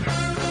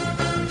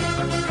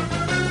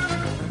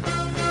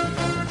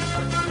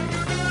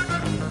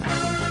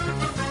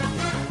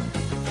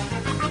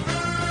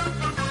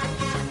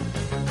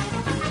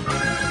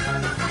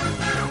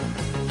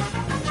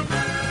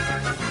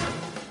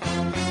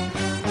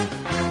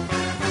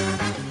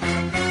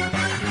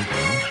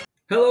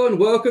Hello and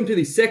welcome to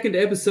the second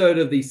episode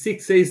of the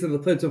sixth season of the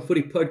Plebs on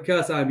Footy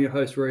podcast. I'm your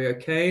host, Rory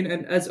O'Kane,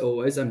 and as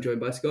always, I'm joined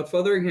by Scott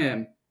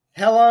Fotheringham.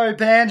 Hello,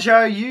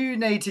 Banjo. You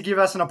need to give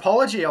us an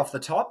apology off the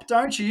top,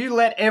 don't you? You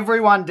let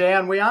everyone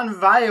down. We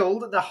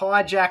unveiled the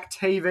Hijack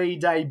TV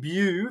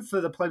debut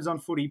for the Plebs on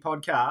Footy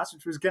podcast,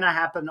 which was going to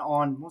happen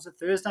on, was it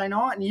Thursday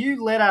night? And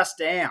you let us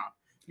down.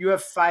 You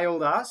have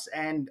failed us,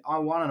 and I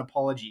want an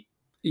apology.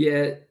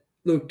 Yeah,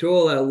 look, to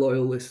all our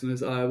loyal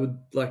listeners, I would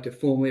like to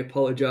formally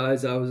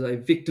apologise. I was a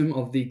victim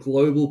of the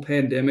global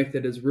pandemic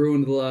that has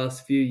ruined the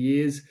last few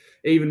years,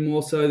 even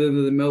more so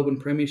than the Melbourne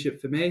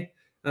Premiership for me.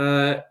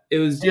 It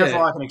was Sounds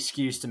like an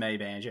excuse to me,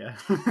 Banjo.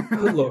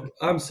 Look,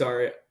 I'm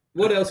sorry.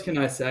 What else can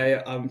I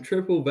say? I'm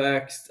triple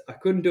vaxxed. I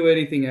couldn't do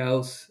anything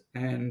else,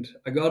 and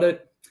I got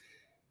it.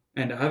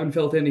 And I haven't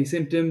felt any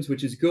symptoms,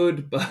 which is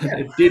good, but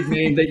it did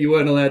mean that you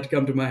weren't allowed to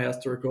come to my house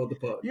to record the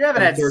pod. You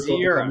haven't had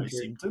zero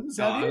symptoms,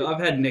 have you?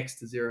 I've had next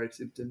to zero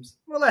symptoms.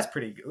 Well, that's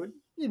pretty good.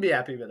 You'd be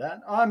happy with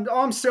that.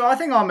 I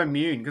think I'm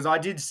immune because I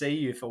did see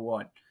you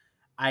for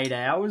 8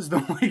 hours the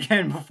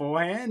weekend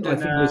beforehand. I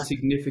think it was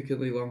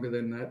significantly longer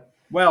than that.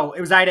 Well,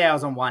 it was 8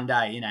 hours on one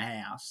day in a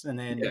house, and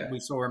then we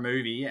saw a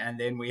movie, and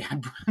then we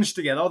had brunch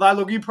together. Although,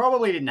 look, you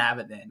probably didn't have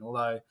it then.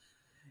 Although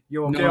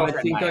your girlfriend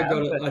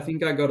I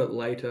think I got it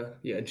later.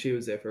 Yeah, and she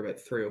was there for about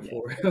 3 or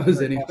 4 hours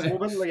anyway.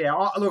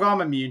 But look, I'm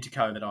immune to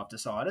COVID. I've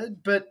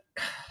decided, but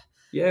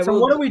yeah. So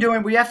what are we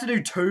doing? We have to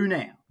do 2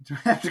 now. We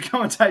have to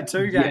commentate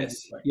 2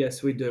 games.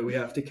 Yes, we do. We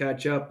have to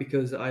catch up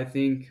because I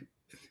think.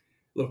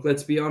 Look,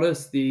 let's be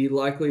honest, the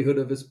likelihood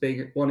of us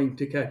wanting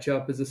to catch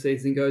up as the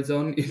season goes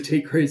on, it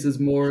decreases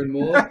more and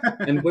more.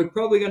 And we're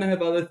probably going to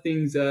have other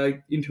things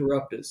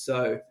interrupt us.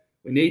 So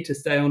we need to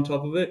stay on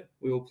top of it.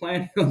 We were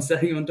planning on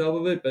staying on top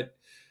of it, but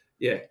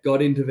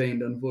God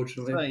intervened,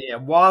 unfortunately. So,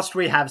 whilst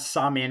we have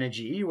some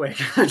energy, we're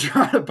going to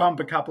try to bump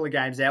a couple of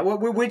games out.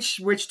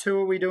 Which 2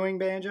 are we doing,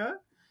 Banjo?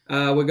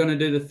 We're going to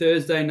do the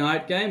Thursday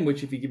night game,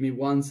 which if you give me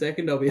 1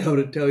 second, I'll be able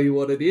to tell you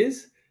what it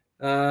is.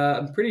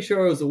 I'm pretty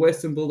sure it was the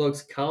Western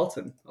Bulldogs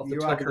Carlton off the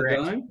top of the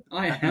dome.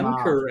 I am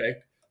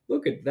correct.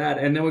 Look at that.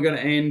 And then we're going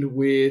to end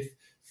with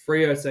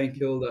Freo St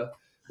Kilda,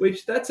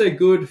 which that's a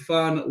good,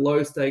 fun,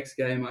 low-stakes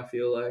game, I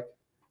feel like.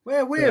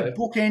 We're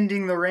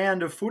bookending the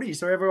round of footy,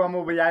 so everyone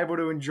will be able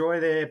to enjoy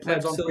their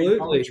Plebs on Footy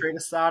commentary to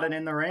start and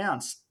end the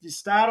rounds. You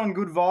start on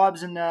good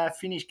vibes and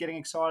finish getting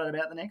excited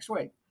about the next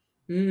week.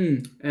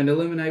 And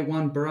eliminate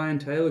one Brian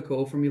Taylor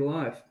call from your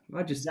life.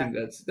 I just think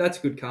that's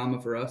good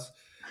karma for us.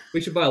 We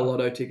should buy a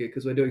lotto ticket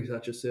because we're doing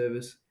such a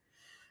service.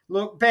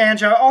 Look,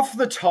 Banjo, off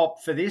the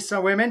top for this.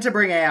 So we're meant to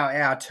bring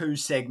our 2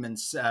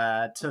 segments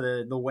to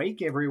the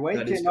week every week.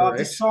 That is and correct. I've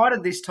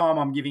decided this time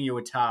I'm giving you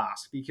a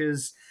task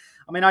because,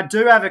 I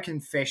do have a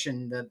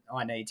confession that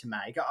I need to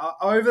make.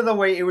 Over the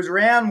week, it was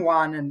round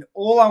 1, and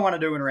all I want to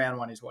do in round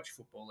 1 is watch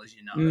football, as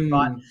you know.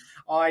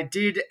 But I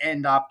did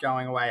end up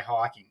going away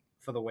hiking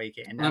for the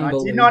weekend, and I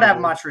did not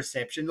have much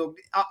reception. Look,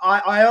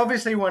 I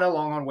obviously went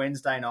along on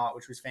Wednesday night,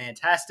 which was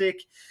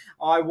fantastic.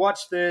 I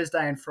watched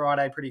Thursday and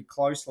Friday pretty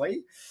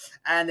closely,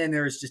 and then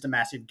there is just a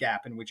massive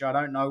gap in which I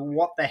don't know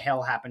what the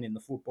hell happened in the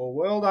football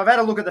world. I've had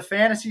a look at the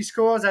fantasy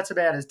scores. That's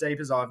about as deep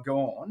as I've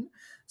gone.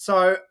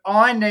 So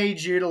I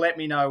need you to let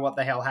me know what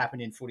the hell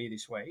happened in footy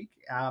this week,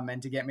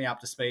 and to get me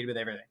up to speed with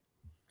everything.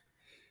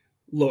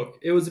 Look,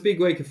 it was a big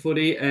week of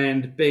footy,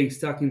 and being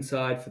stuck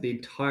inside for the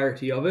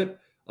entirety of it,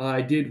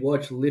 I did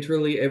watch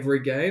literally every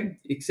game,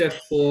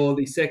 except for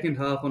the second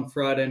half on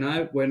Friday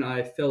night when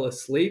I fell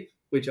asleep,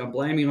 which I'm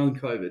blaming on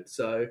COVID.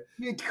 So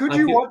you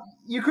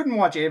couldn't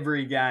watch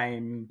every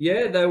game.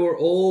 Yeah, they were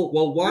all...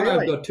 Well, one,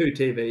 really? I've got 2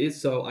 TVs,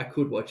 so I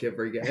could watch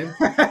every game.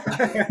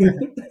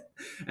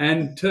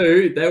 And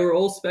 2, they were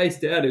all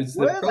spaced out. It was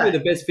probably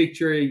the best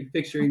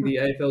fixturing the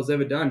AFL's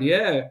ever done.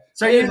 Yeah.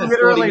 So you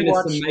literally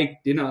watched... to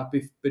make dinner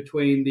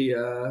between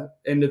the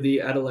end of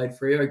the Adelaide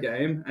Freo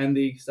game and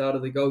the start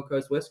of the Gold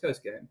Coast West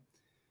Coast game.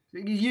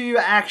 You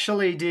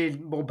actually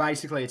did, well,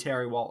 basically a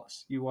Terry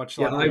Wallace. You watched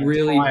like I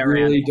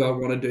really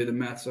don't want to do the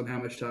maths on how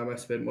much time I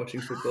spent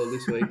watching football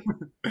this week.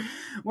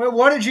 Well,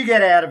 what did you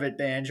get out of it,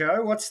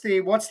 Banjo? What's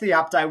the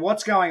update?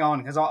 What's going on?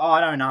 Because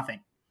I know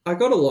nothing. I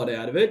got a lot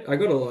out of it.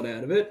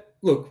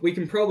 Look, we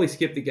can probably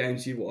skip the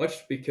games you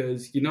watched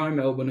because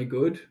Melbourne are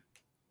good.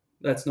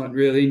 That's not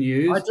really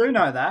news. I do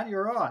know that.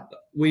 You're right.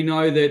 We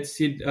know that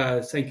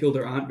St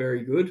Kilda aren't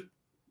very good.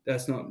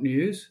 That's not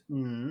news.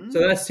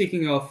 So that's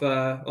ticking off.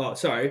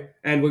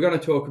 And we're going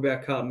to talk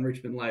about Carlton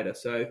Richmond later,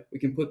 so we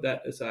can put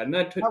that aside. And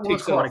that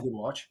was quite a good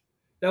watch.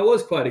 That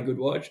was quite a good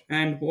watch,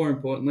 and more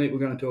importantly, we're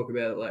going to talk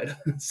about it later.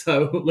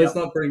 So let's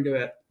not bring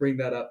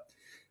that up.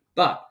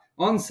 But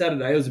on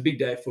Saturday, it was a big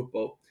day of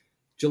football.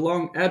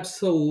 Geelong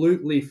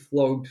absolutely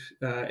flogged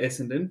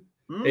Essendon.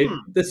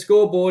 The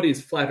scoreboard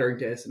is flattering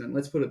to Essendon.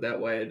 Let's put it that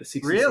way at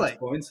 66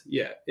 points.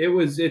 Yeah,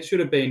 it should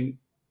have been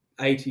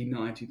 80,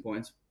 90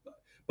 points.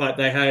 But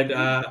they had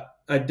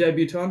a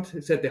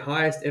debutant set the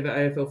highest ever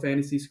AFL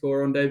fantasy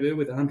score on debut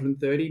with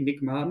 130,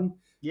 Nick Martin,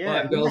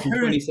 Yeah. 5 goals and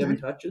 27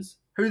 touches.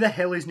 Who the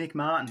hell is Nick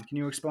Martin? Can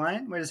you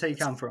explain? Where does he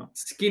come from?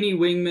 Skinny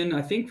wingman,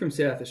 I think from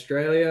South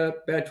Australia,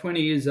 about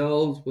 20 years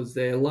old, was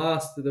the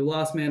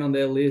last man on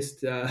their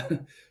list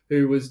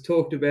who was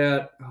talked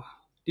about. Oh,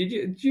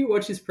 did you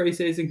watch this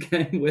preseason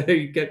game where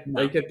they kept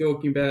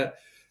talking about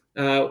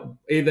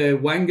either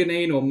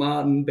Wanganeen or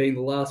Martin being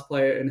the last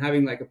player and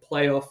having like a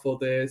playoff for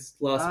their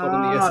last spot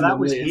on the Essendon that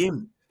was list?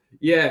 him.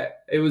 Yeah,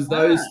 it was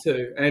those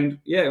two, and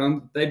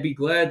they'd be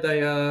glad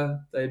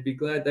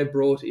they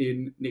brought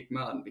in Nick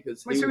Martin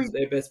because he was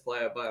their best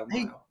player by a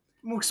mile.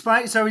 Well,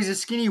 explain. So he's a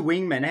skinny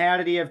wingman. How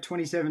did he have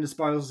 27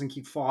 disposals and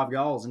kick 5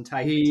 goals and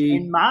take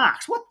 10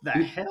 marks? What the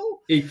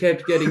hell? He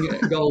kept getting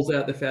goals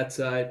out the fat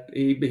side.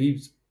 He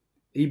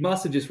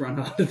must have just run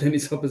harder than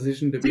his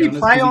opposition. Did he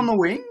play on the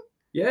wing?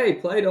 Yeah, he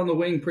played on the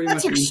wing pretty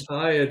much the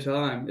entire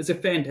time. It's a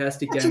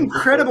fantastic game. That's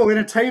incredible. In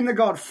a team that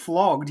got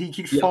flogged, he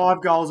kicked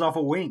 5 goals off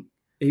a wing.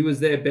 He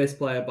was their best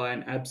player by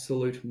an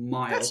absolute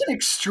mile. That's an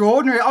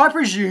extraordinary. I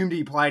presumed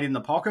he played in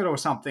the pocket or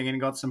something and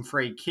got some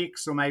free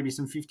kicks or maybe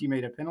some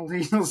 50-meter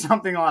penalties or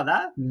something like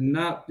that.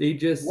 No, he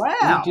just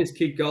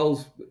kicked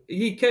goals.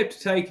 He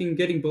kept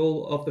getting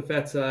ball off the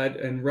fat side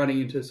and running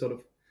into sort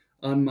of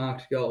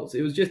unmarked goals.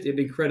 It was just an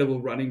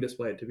incredible running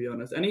display, to be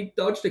honest. And he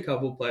dodged a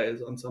couple of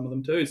players on some of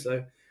them too,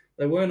 so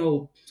they weren't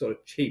all sort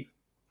of cheap.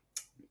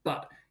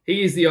 But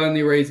he is the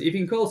only reason. If you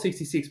can call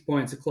 66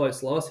 points a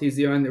close loss, he's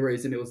the only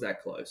reason it was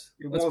that close.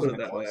 Let's put it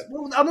that way.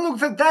 Well, I mean,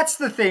 look, that's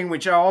the thing,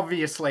 which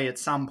obviously at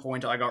some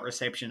point I got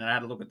reception and I had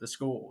to look at the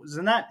scores.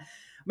 And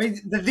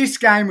this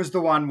game was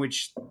the one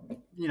which,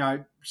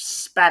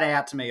 spat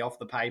out to me off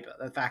the paper,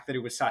 the fact that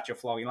it was such a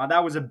flogging. Like,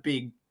 that was a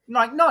big,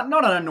 not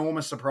an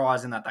enormous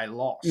surprise in that they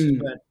lost,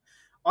 but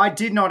I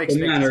did not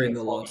expect the manner in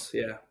the loss,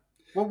 yeah.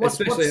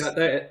 Especially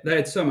they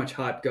had so much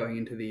hype going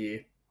into the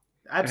year.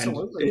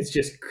 Absolutely. And it's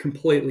just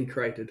completely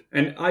cratered.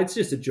 And it's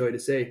just a joy to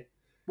see.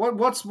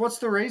 What's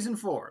the reason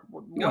for it?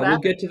 We'll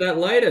get to that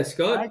later,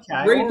 Scott.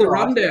 Okay, read the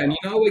rundown. You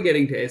know we're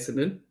getting to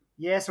Essendon.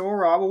 Yes, all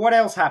right. Well, what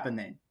else happened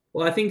then?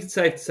 Well, I think it's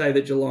safe to say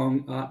that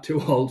Geelong aren't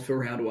too old for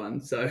round one.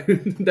 So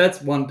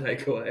that's one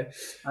takeaway.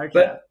 Okay.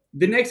 But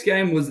the next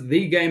game was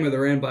the game of the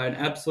round by an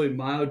absolute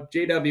mile.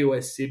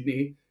 GWS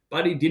Sydney.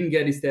 Buddy didn't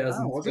get his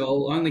 1000th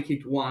goal, only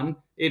kicked 1.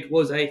 It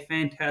was a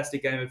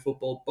fantastic game of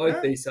football.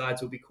 Both these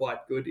sides will be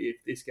quite good if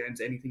this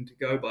game's anything to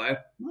go by.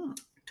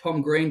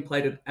 Tom Green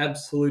played an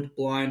absolute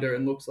blinder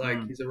and looks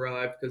like he's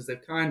arrived because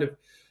they've kind of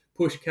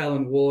pushed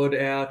Callan Ward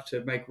out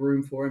to make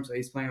room for him, so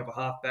he's playing off a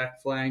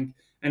half-back flank.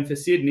 And for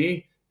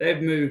Sydney,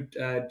 they've moved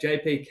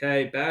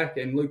JPK back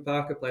and Luke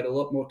Parker played a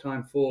lot more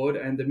time forward,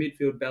 and the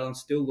midfield balance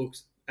still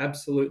looks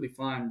absolutely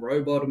fine.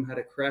 Rowbottom had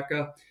a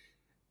cracker.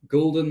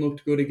 Goulden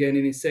looked good again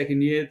in his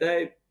second year.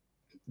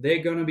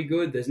 They're going to be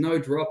good. There's no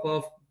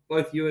drop-off.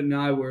 Both you and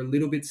I were a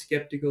little bit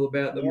sceptical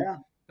about them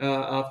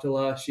after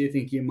last year,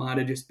 thinking it might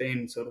have just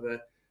been sort of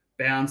a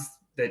bounce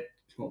that,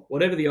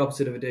 whatever the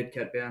opposite of a dead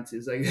cat bounce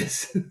is, I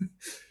guess.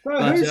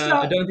 But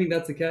I don't think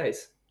that's the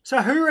case. So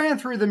who ran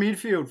through the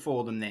midfield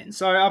for them then?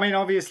 So, I mean,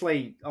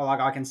 obviously,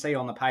 I can see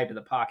on the paper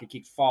that Parker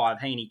kicked 5,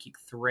 Heaney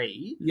kicked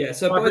 3. Yeah,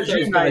 so both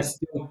those guys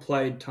still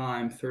played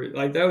time through.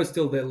 Like, they were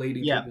still their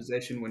leading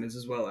possession winners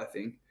as well, I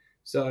think.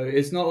 So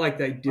it's not like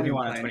they didn't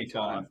play any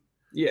time.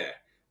 Yeah.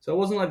 So it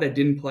wasn't like they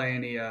didn't play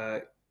any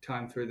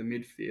time through the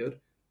midfield,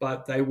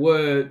 but they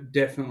were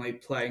definitely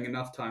playing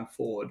enough time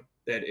forward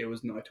that it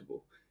was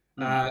notable.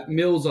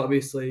 Mills,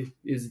 obviously,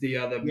 is the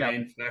other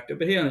main factor,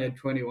 but he only had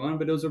 21,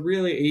 but it was a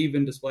really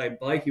even display.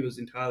 Blakey was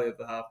entirely of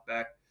the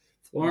halfback.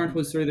 Florent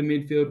was through the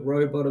midfield,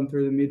 Rowbottom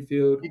through the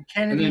midfield. Did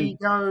Kennedy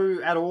go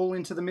at all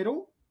into the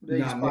middle? No,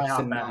 next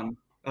to none.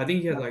 I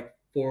think he had like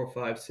 4 or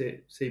 5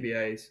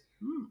 CBAs.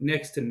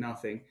 Next to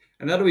nothing.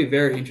 And that'll be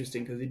very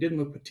interesting because he didn't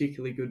look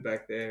particularly good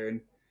back there, and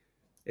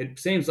it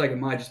seems like it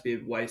might just be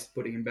a waste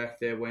putting him back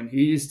there when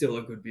he is still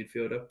a good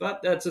midfielder.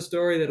 But that's a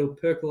story that'll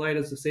percolate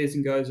as the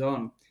season goes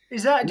on.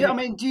 Is that?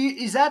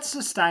 Is that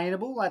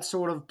sustainable? That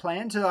sort of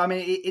plan?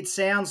 It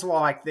sounds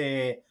like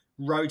they're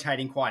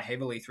rotating quite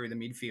heavily through the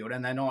midfield,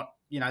 and they're not.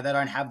 They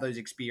don't have those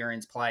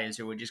experienced players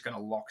who are just going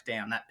to lock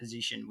down that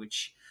position,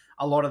 which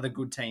a lot of the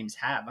good teams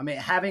have. I mean,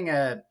 having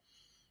a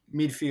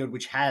midfield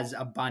which has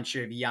a bunch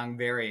of young,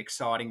 very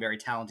exciting, very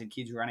talented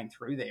kids running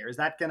through there, is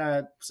that going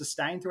to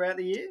sustain throughout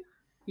the year?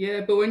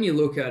 Yeah, but when you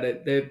look at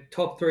it, their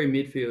top 3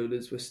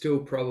 midfielders were still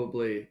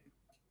probably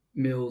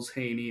Mills,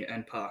 Heaney,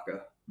 and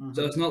Parker.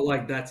 So it's not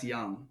like that's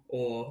young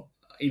or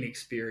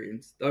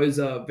inexperienced. Those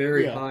are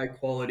very high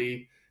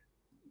quality,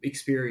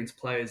 experienced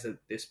players at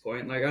this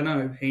point. Like, I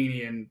know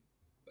Heaney and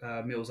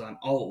Mills aren't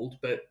old,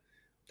 but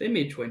they're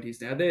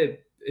mid-20s now. They're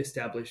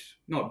established,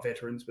 not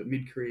veterans, but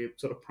mid-career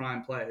sort of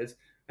prime players.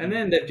 And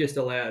then they've just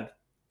allowed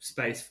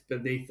space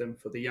beneath them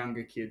for the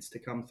younger kids to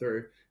come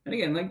through. And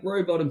again, like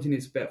Rowbottom's in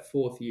his about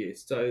 4th year.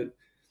 So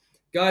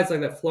guys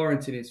like that,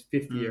 Florence in his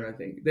 5th year, I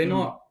think. They're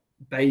not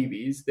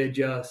babies. They're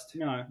just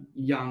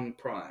young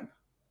prime.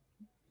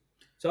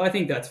 So I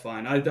think that's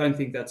fine. I don't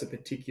think that's a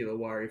particular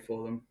worry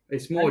for them.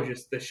 It's more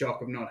just the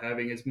shock of not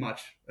having as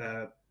much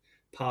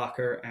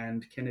Parker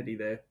and Kennedy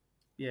there.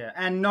 Yeah,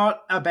 and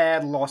not a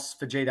bad loss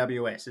for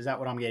GWS. Is that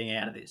what I'm getting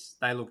out of this?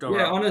 They looked all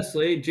Yeah, right.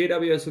 honestly,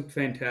 GWS looked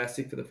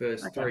fantastic for the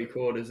first Okay. three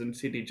quarters, and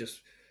Sydney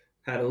just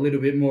had a little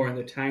bit more in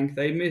the tank.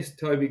 They missed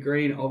Toby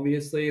Green,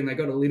 obviously, and they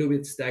got a little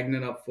bit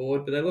stagnant up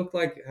forward, but they looked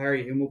like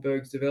Harry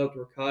Himmelberg's developed.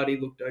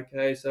 Riccardi looked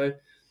okay, so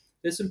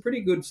there's some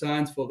pretty good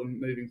signs for them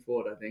moving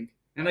forward, I think.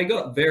 And they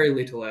got very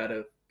little out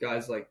of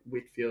guys like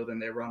Whitfield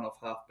and their run-off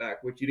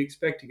half-back, which you'd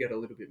expect to get a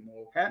little bit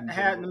more.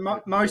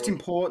 Most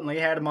importantly,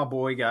 how did my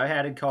boy go?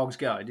 How did Cogs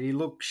go? Did he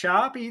look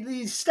sharp?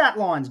 His stat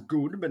line's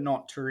good, but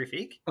not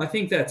terrific. I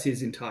think that's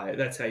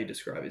that's how you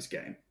describe his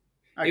game.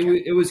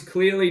 Okay. It was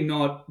clearly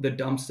not the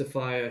dumpster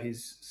fire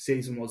his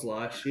season was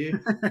last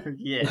year.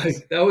 Yes.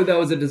 Like, that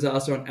was a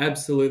disaster on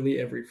absolutely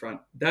every front.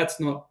 That's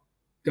not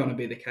going to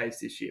be the case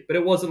this year. But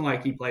it wasn't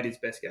like he played his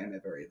best game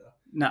ever either.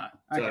 No.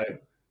 Okay. So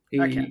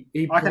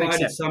he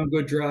provided some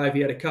good drive. He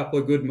had a couple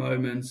of good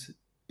moments,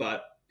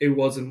 but it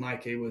wasn't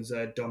like he was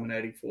a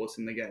dominating force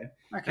in the game.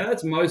 Okay. And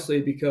that's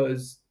mostly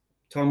because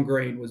Tom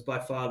Green was by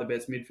far the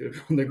best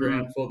midfielder on the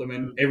ground for them,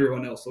 and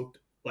everyone else looked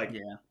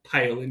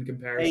pale in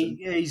comparison.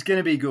 He's going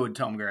to be good,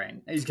 Tom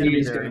Green. He's going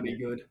to be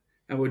good.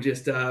 And we'll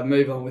just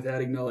move on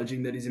without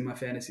acknowledging that he's in my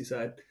fantasy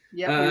side.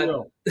 Yeah, we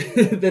will.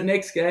 The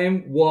next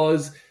game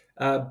was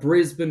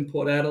Brisbane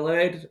Port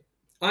Adelaide.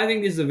 I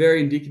think this is a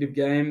very indicative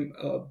game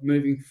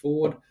moving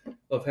forward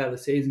of how the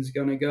season's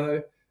going to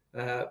go.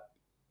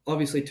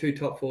 Obviously, two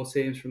top four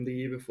teams from the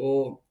year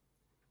before.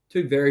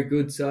 Two very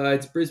good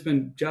sides.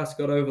 Brisbane just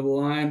got over the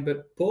line,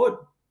 but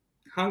Port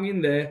hung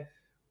in there,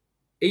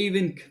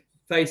 even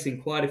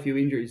facing quite a few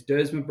injuries.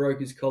 Dersma broke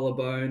his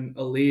collarbone.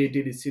 Aaliyah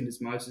did his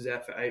syndesmosis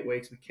out for 8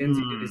 weeks.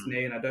 McKenzie did his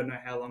knee, and I don't know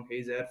how long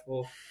he's out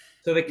for.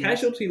 So the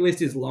casualty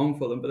list is long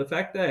for them, but the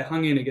fact they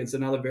hung in against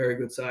another very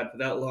good side for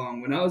that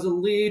long, when I was a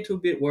little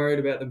bit worried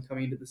about them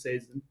coming into the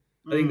season,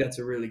 I think that's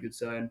a really good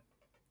sign.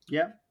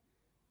 Yeah.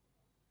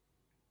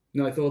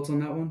 No thoughts on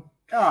that one?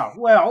 Oh,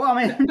 well,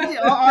 I mean,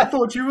 I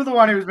thought you were the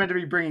one who was meant to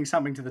be bringing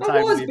something to the table.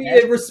 I was, but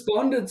it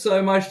responded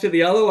so much to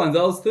the other ones.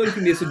 I was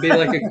thinking this would be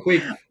like a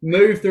quick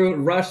move through it,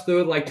 rush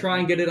through it, like try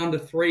and get it under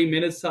 3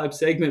 minutes type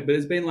segment, but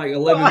it's been like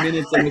 11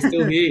 minutes and we're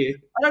still here.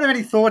 I don't have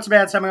any thoughts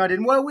about something I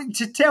didn't. Well,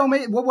 to tell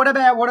me, what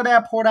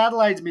about Port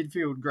Adelaide's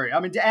midfield group? I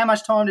mean, how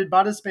much time did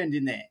Butter spend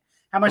in there?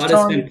 How much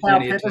time did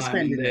Powell-Pepper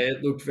spend in there?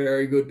 It looked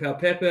very good.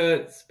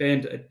 Powell-Pepper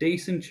spent a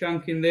decent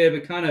chunk in there,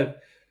 but kind of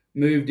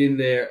moved in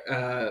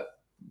there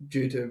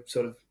due to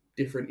sort of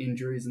different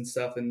injuries and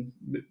stuff and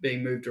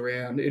being moved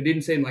around. It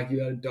didn't seem like you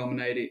had a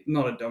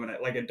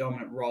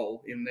dominant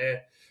role in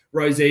there.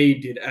 Rosie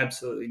did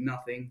absolutely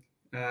nothing.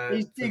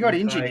 He got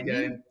injured,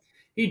 didn't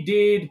he? He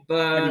did,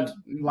 but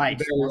very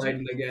late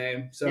in the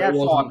game. So he had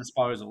 5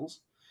 disposals.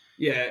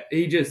 Yeah,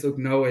 he just looked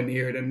nowhere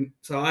near it. And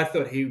so I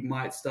thought he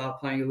might start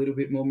playing a little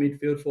bit more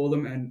midfield for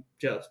them, and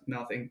just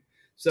nothing.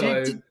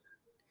 So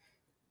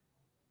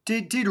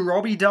Did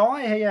Robbie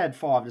die? He had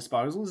 5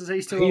 disposals. Is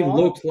he still alive?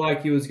 He looked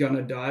like he was going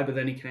to die, but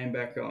then he came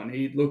back on.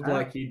 He looked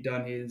like he'd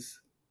done his...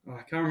 I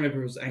can't remember if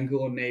it was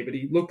ankle or knee, but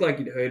he looked like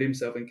he'd hurt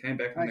himself and came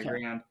back on the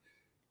ground.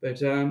 But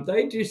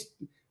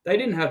they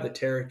didn't have the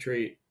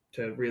territory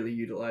to really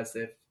utilise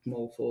their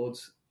small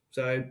forwards.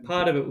 So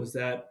part of it was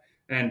that,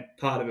 and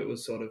part of it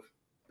was sort of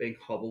being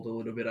hobbled a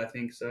little bit, I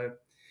think. So,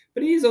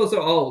 but he is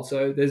also old,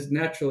 so there's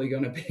naturally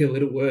going to be a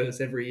little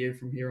worse every year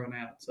from here on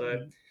out. So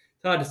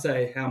it's hard to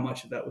say how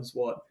much of that was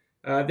what.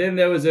 Then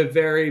there was a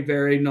very,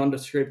 very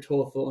nondescript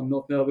Hawthorn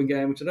North Melbourne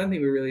game, which I don't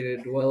think we really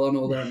need to dwell on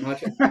all that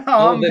much.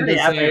 I'm pretty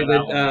happy say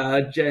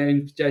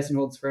that Jason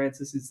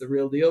Horns-Francis is the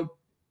real deal.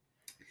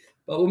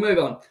 But we'll move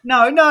on.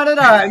 No, we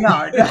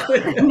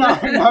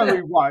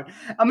won't.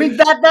 I mean,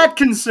 that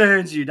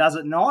concerns you, does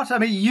it not? I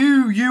mean,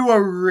 you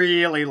were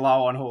really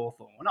low on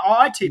Hawthorn.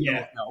 I tipped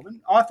North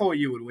Melbourne. I thought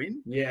you would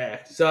win.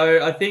 Yeah,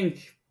 so I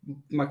think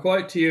my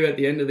quote to you at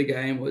the end of the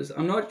game was,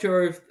 I'm not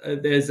sure if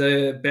there's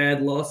a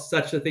bad loss,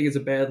 such a thing as a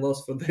bad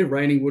loss for the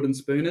reigning Wooden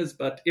Spooners,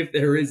 but if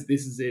there is,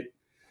 this is it.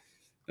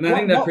 And I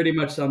think that pretty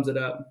much sums it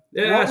up.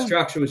 Our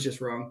structure was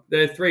just wrong.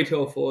 The 3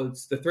 tall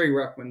forwards, the 3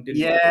 ruckmen didn't.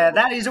 Yeah,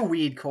 that is a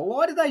weird call.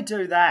 Why did they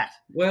do that?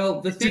 Well,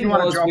 the thing didn't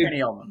want to drop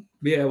any of them.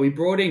 Yeah, we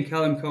brought in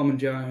Callum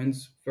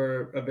Coleman-Jones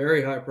for a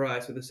very high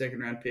price with a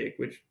second-round pick,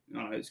 which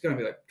I don't know, it's going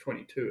to be like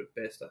 22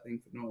 at best, I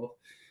think, for North.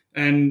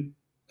 And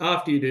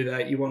after you do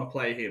that, you want to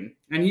play him.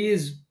 And he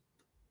is,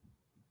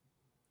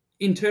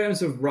 in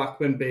terms of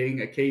ruckman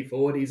being a key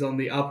forward, he's on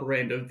the upper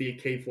end of the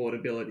key forward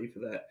ability for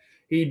that.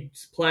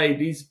 He's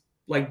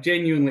like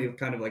genuinely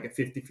kind of like a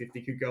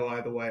 50-50, could go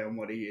either way on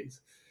what he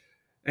is.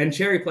 And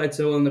Cherry played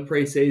so well in the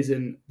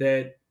preseason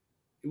that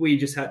we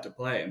just had to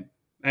play him.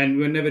 And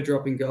we're never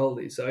dropping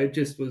Goldie. So it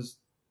just was,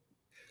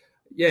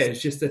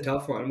 it's just a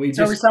tough one. Is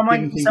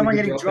someone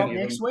getting dropped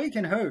next week,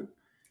 and who?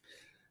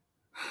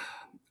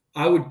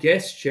 I would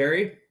guess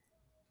Cherry,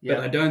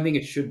 but I don't think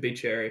it should be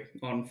Cherry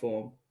on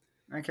form.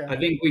 Okay. I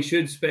think we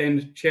should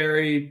spend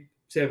Cherry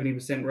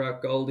 70%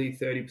 ruck, Goldie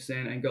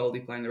 30%, and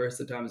Goldie playing the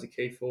rest of the time as a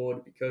key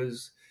forward,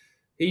 because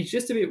he's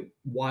just a bit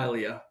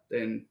wilier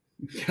than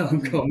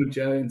Callum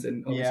Coleman-Jones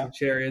and obviously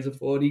Cherry as a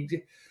forward.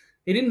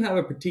 he didn't have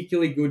a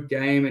particularly good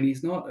game, and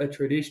he's not a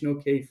traditional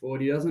key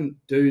forward. He doesn't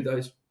do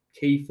those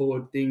key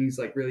forward things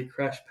like really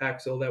crash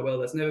packs all that well.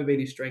 That's never been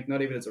his strength,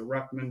 not even as a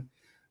ruckman.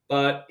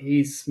 But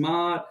he's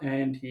smart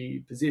and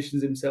he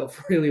positions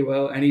himself really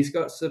well, and he's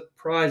got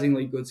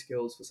surprisingly good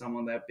skills for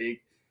someone that big.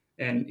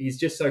 And he's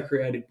just so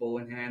creative ball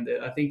in hand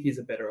that I think he's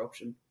a better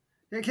option.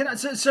 Yeah,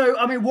 so,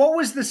 I mean, what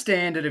was the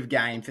standard of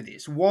game for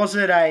this? Was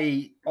it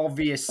a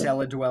obvious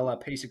cellar dweller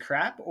piece of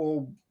crap,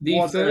 or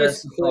the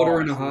first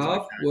quarter and a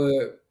half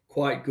were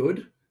quite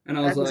good? And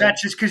I was was that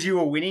just because you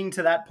were winning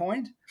to that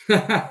point? We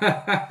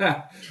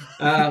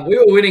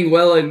were winning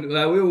well, and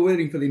we were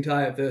winning for the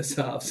entire first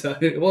half, so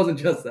it wasn't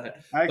just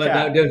that. Okay. But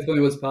that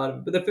definitely was part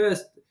of it. But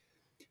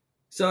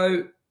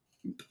so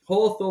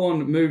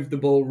Hawthorn moved the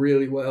ball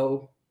really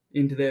well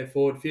into their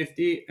forward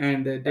 50,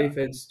 and their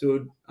defense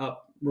stood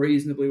up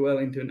reasonably well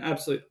into an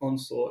absolute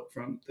onslaught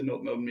from the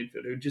North Melbourne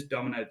midfield, who just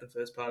dominated the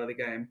first part of the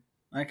game.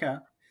 Okay.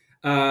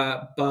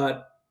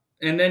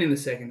 And then in the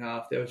second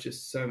half, there was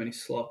just so many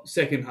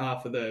second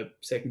half of the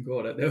second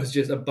quarter, there was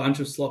just a bunch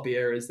of sloppy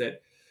errors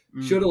that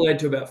should have led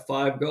to about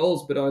 5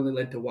 goals, but only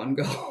led to 1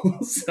 goal.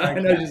 So I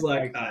was just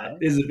like,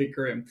 this is a bit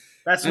grim.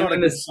 That's not a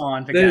good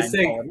sign for game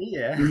quality,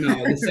 yeah.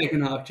 No, the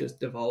second half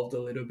just devolved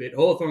a little bit.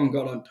 Hawthorn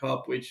got on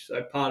top, which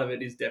so part of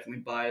it is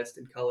definitely biased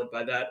and coloured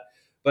by that.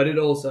 But it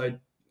also,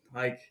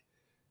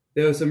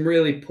 there were some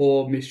really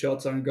poor missed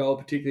shots on goal,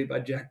 particularly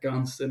by Jack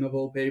Gunston, of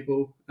all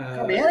people. He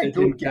had a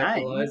good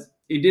game.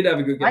 He did have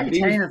a good game.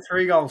 18 and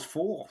 3 goals,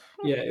 4.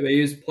 Yeah, but he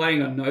was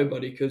playing on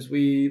nobody because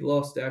we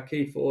lost our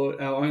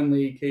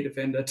only key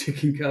defender to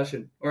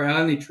concussion, or our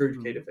only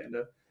true key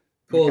defender.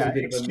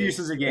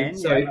 Excuses again.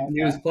 So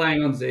he was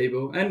playing on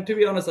Zeeble. And to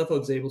be honest, I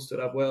thought Zeeble stood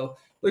up well.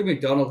 Luke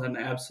McDonald had an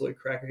absolute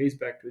cracker. He's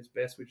back to his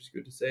best, which is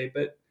good to see.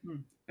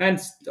 And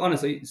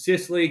honestly,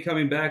 Sicily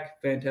coming back,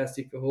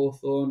 fantastic for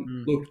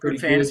Hawthorn. Looked pretty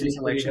good. Fantasy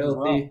selection as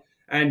well.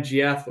 And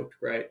Giath looked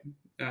great.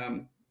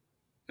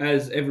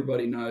 As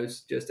everybody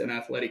knows, just an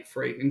athletic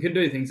freak and can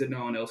do things that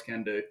no one else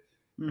can do.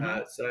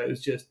 So it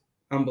was just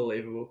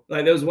unbelievable.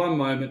 There was one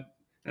moment,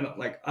 and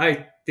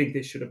I think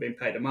this should have been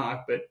paid a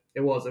mark, but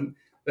it wasn't.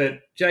 But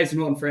Jason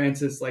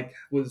Horton-Francis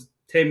was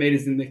 10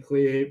 metres in the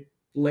clear,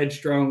 led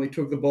strongly,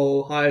 took the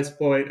ball, highest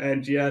point,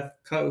 and Giath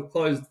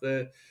closed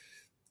the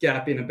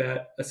gap in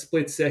about a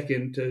split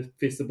second to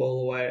fist the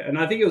ball away. And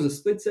I think it was a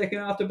split second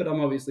after, but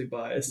I'm obviously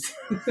biased.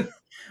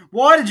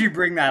 Why did you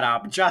bring that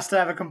up? Just to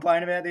have a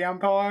complaint about the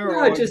umpire?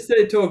 No, just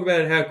to talk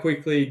about how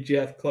quickly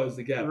Jeff closed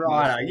the gap.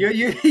 Right.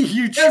 You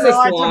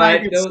tried to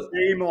make it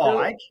seem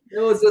like...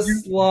 There was a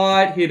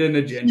slight hidden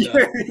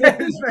agenda.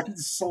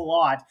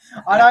 Slight.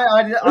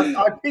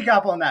 I pick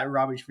up on that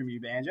rubbish from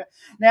you, Banjo.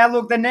 Now,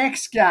 look, the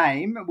next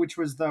game, which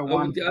was the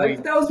one...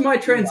 That was my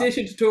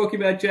transition to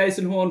talking about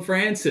Jason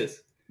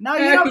Horne-Francis. No,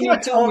 you're not going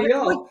to talk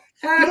about...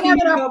 How can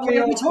you cut me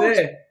off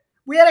there?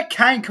 We had a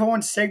Kane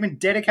Corn segment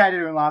dedicated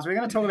to him last week. We're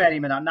going to talk about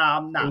him.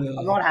 I'm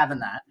not having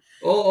that.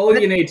 All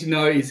you need to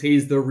know is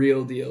he's the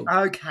real deal.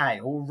 Okay,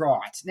 all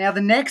right. Now,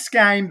 the next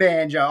game,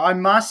 Banjo, I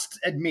must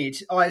admit,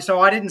 so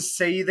I didn't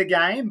see the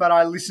game, but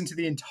I listened to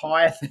the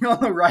entire thing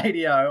on the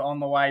radio on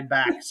the way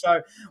back.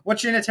 So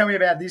what you're going to tell me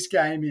about this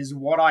game is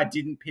what I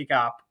didn't pick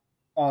up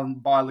on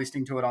by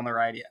listening to it on the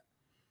radio.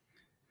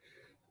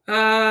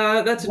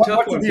 That's a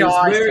tough one.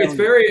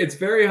 It's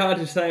very hard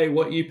to say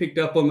what you picked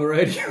up on the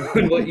radio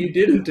and what you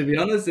didn't, to be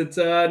honest. It's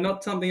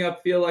not something I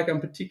feel like I'm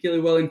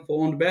particularly well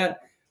informed about.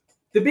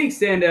 The big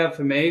standout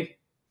for me,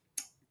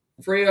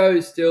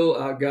 Freo still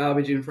are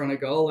garbage in front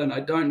of goal, and I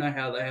don't know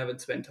how they haven't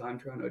spent time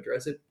trying to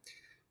address it.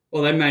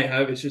 Well, they may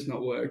have, it's just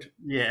not worked.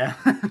 Yeah.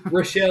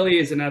 Rochelle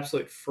is an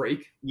absolute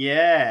freak.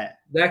 Yeah.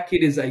 That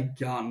kid is a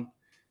gun.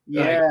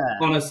 Yeah.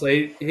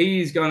 Honestly,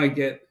 he's going to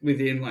get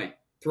within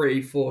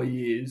 3-4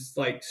 years,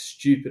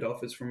 stupid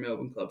offers from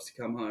Melbourne clubs to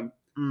come home.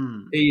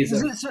 He is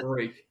a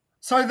freak.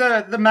 So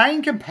the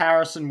main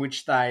comparison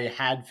which they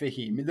had for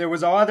him, there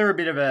was either a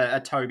bit of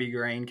a Toby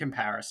Green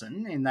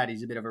comparison in that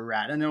he's a bit of a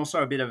rat, and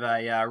also a bit of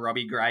a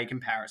Robbie Gray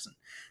comparison.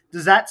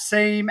 Does that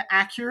seem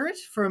accurate?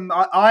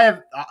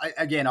 I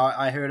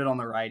heard it on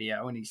the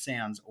radio and he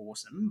sounds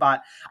awesome,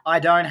 but I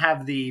don't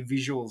have the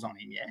visuals on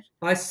him yet.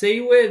 I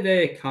see where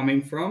they're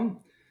coming from.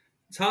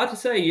 It's hard to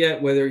say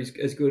yet whether he's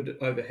as good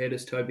overhead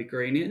as Toby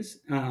Green is,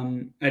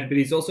 but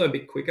he's also a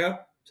bit quicker,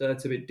 so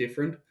that's a bit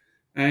different.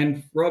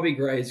 And Robbie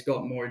Gray's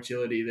got more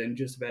agility than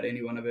just about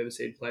anyone I've ever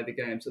seen play the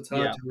game, so it's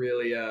hard to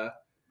really,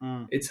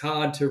 it's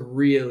hard to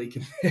really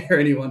compare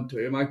anyone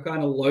to him. I'm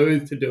kind of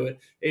loath to do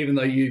it, even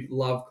though you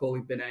love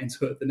calling Ben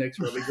Ainsworth the next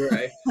Robbie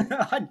Gray.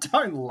 I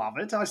don't love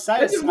it. I say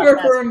it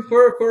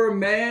for a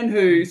man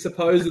who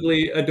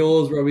supposedly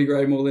adores Robbie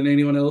Gray more than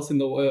anyone else in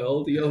the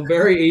world. You're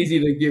very easy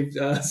to give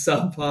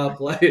subpar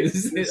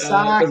players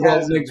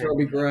the next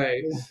Robbie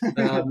Gray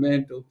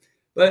mantle.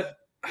 But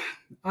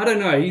I don't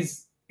know.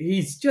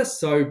 He's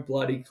just so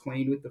bloody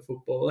clean with the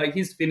football.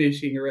 His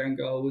finishing around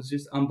goal was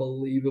just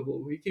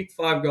unbelievable. He kicked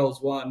 5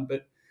 goals, 1,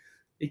 but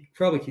he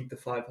probably kicked the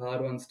 5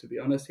 hard ones, to be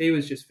honest. He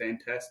was just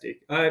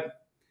fantastic. I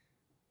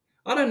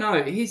don't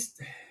know. He's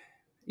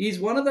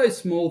one of those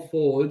small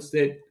forwards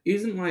that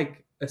isn't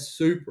a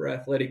super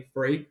athletic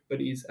freak, but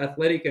he's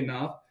athletic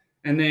enough.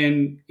 And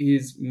then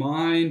his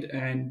mind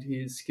and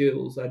his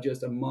skills are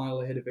just a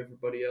mile ahead of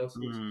everybody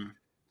else's.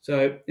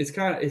 So it's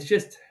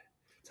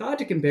hard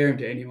to compare him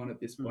to anyone at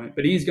this point.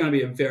 But he's going to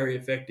be a very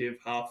effective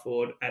half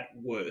forward at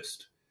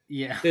worst.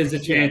 Yeah, there's a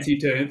chance he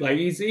turns. Like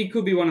he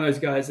could be one of those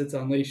guys that's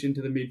unleashed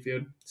into the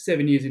midfield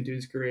 7 years into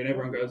his career, and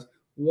everyone goes,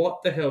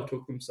 "What the hell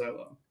took them so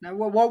long?" Now,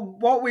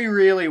 what we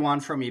really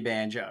want from you,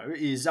 Banjo,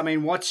 is, I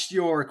mean, what's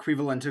your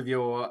equivalent of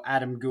your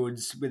Adam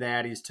Goods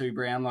without his 2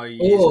 Brownlow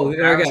years? Oh,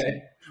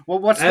 okay. Well,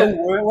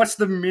 what's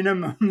the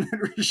minimum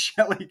that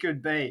Shelley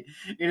could be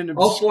in an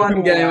off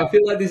one game? I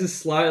feel like this is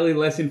slightly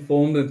less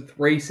informed than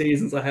 3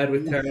 seasons I had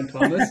with Taron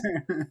Thomas,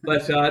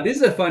 but this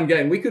is a fun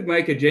game. We could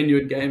make a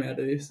genuine game out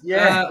of this.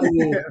 Yeah,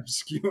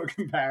 obscure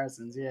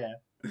comparisons. Yeah,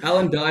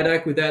 Alan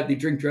Didak without the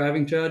drink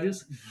driving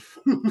charges.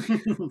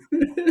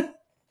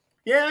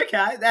 Yeah,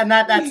 okay, and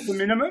that's the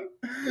minimum.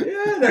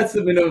 Yeah, that's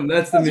the minimum.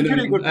 That's the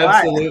minimum.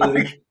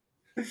 Absolutely.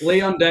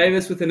 Leon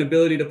Davis with an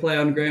ability to play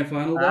on grand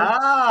final day.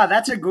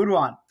 That's a good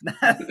one.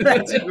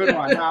 That's a good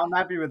one. No, I'm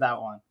happy with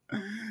that one.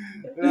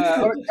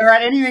 All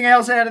right, anything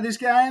else out of this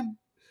game?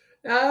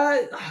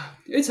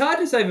 It's hard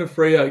to say for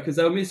Freo because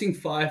they were missing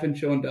Fife and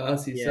Sean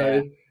Darcy,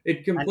 so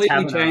it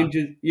completely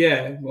changes.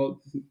 Yeah, well,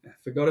 I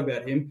forgot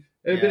about him.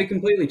 But it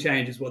completely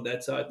changes what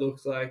that side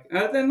looks like.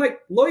 Then,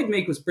 Lloyd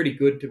Meek was pretty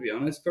good, to be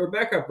honest. For a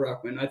backup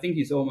ruckman, I think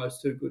he's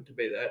almost too good to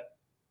be that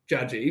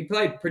judgy. He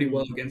played pretty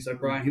well against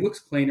O'Brien. He looks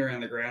clean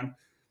around the ground.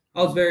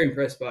 I was very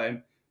impressed by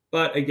him.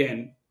 But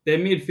again, their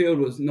midfield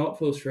was not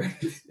full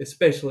strength,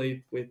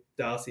 especially with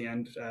Darcy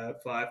and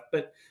Fife.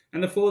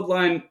 And the forward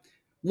line,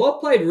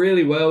 Lott played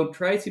really well.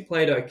 Tracy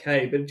played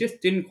okay, but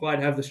just didn't quite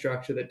have the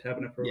structure that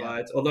Taberner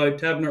provides. Although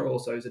Taberner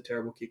also is a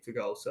terrible kick for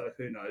goal, so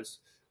who knows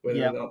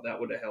whether or not that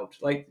would have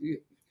helped.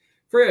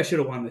 Freo should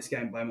have won this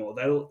game by more.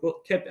 They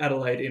kept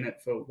Adelaide in it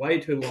for way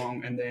too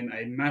long, and then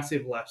a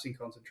massive lapse in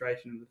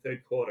concentration in the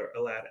third quarter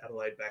allowed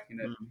Adelaide back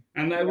in it.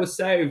 And they were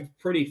saved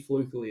pretty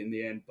flukily in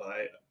the end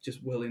by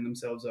just willing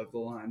themselves over the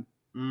line.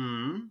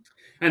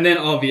 And then,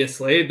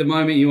 obviously, the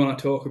moment you want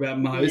to talk about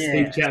most,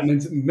 Steve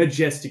Chapman's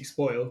majestic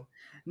spoil.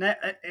 Now,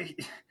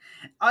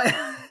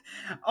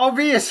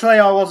 obviously,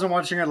 I wasn't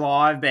watching it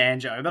live,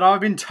 Banjo, but I've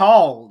been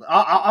told,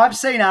 I've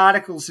seen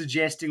articles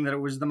suggesting that it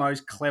was the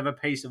most clever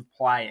piece of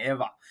play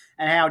ever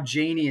and how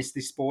genius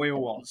this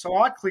spoil was. So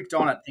I clicked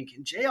on it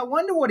thinking, gee, I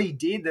wonder what he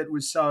did that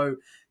was so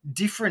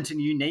different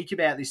and unique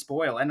about this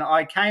spoil. And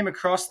I came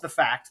across the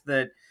fact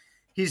that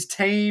his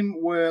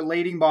team were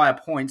leading by a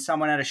point.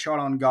 Someone had a shot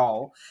on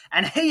goal,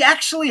 and he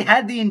actually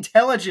had the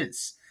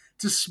intelligence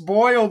to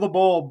spoil the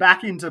ball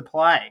back into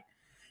play.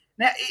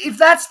 Now, if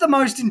that's the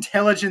most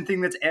intelligent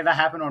thing that's ever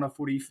happened on a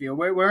footy field,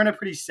 we're in a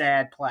pretty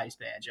sad place,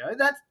 Banjo.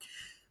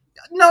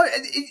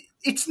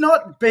 It's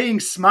not being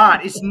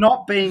smart. It's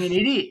not being an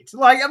idiot.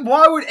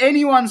 Why would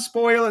anyone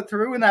spoil it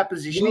through in that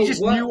position? He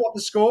just knew what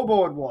the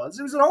scoreboard was.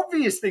 It was an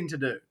obvious thing to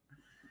do.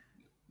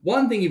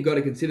 One thing you've got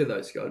to consider,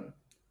 though, Scott,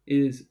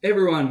 is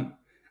everyone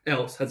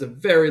else has a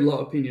very low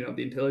opinion of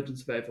the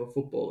intelligence of AFL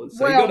footballers.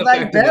 So you've got to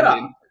factor that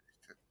in.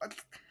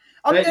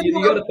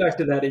 You got to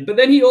factor that in. But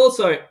then he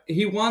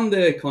won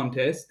the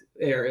contest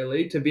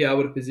aerially to be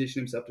able to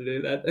position himself to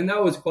do that. And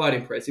that was quite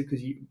impressive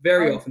because you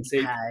very often see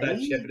that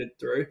shepherded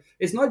through.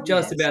 It's not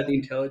just about the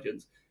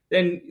intelligence.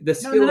 Then the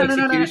skill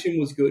execution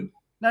was good.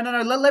 No.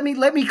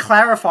 Let me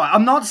clarify.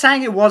 I'm not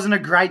saying it wasn't a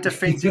great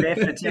defensive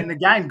effort in the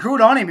game.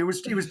 Good on him. It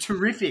was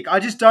terrific. I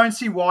just don't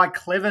see why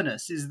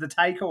cleverness is the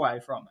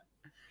takeaway from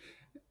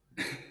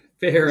it.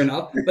 Fair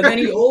enough. But then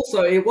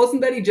it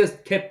wasn't that he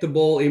just kept the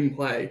ball in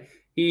play.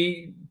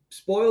 He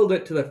spoiled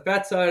it to the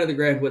fat side of the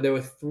ground where there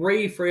were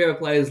 3 Freo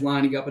players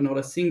lining up and not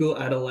a single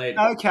Adelaide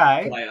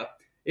player.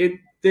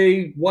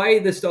 The way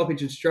the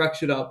stoppage is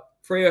structured up,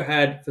 Freo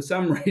had, for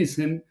some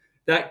reason,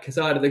 that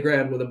side of the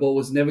ground where the ball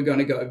was never going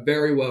to go,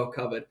 very well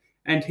covered.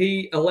 And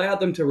he allowed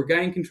them to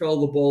regain control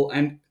of the ball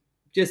and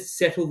just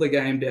settle the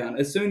game down.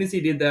 As soon as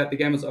he did that, the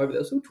game was over.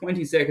 There was still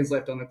 20 seconds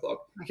left on the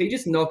clock. He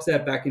just knocks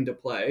that back into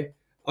play,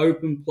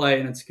 open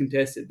play, and it's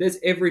contested. There's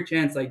every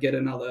chance they get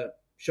another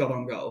shot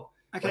on goal.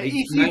 Okay,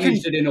 he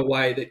managed it in a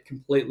way that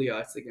completely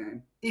iced the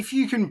game. If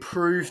you can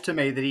prove to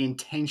me that he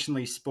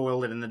intentionally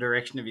spoiled it in the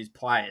direction of his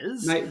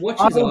players, mate,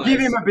 I'll give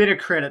him a bit of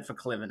credit for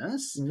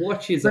cleverness.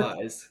 Watch his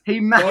eyes. He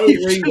Go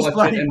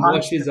rewatch it and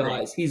watch his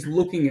eyes. He's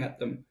looking at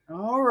them.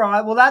 All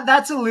right. Well,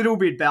 that's a little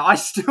bit better. I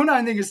still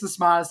don't think it's the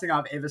smartest thing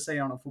I've ever seen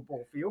on a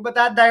football field,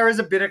 but there is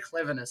a bit of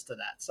cleverness to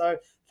that. So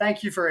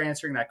thank you for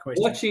answering that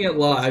question. Watching it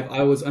live,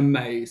 I was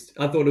amazed.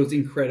 I thought it was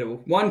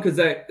incredible. One, because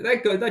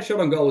that shot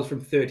on goal was from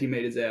 30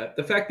 metres out.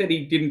 The fact that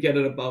he didn't get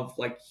it above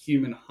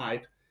human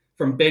height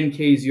from Ben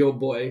Keys, your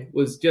boy,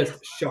 was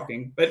just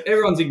shocking. But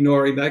everyone's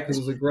ignoring that because it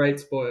was a great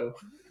spoil.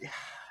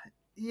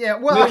 Yeah,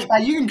 well,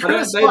 okay, you can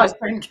criticise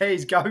Ben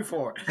Keys, go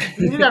for it.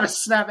 He did have a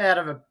snap out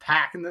of a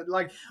pack, and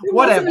whatever.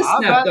 Wasn't a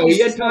snap, though. He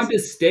had time to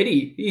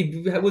steady.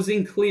 He was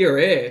in clear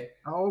air.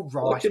 Oh,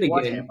 right. Watch it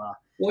again.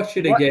 Watch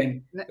it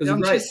again.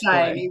 I'm just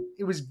saying,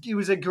 it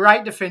was a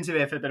great defensive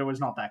effort, but it was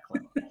not that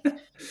clever.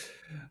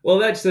 Well,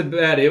 that's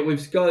about it.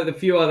 We've got a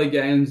few other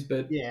games,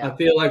 but Yeah. I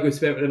feel like we've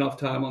spent enough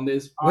time on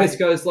this. West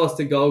Coast lost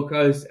to Gold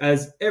Coast,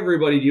 as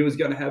everybody knew was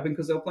going to happen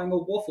because they were playing a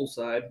waffle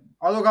side.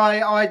 Oh, look,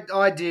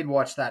 I did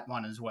watch that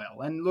one as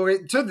well. And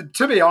look,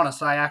 to be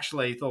honest, I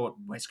actually thought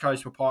West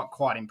Coast were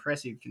quite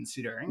impressive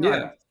considering.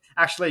 Yeah.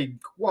 I actually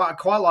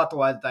quite like the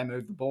way that they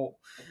moved the ball.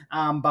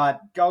 But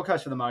Gold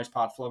Coast, for the most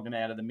part, flogged them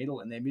out of the middle,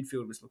 and their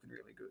midfield was looking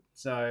really good.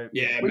 So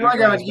yeah, we won't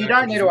go. You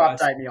don't need to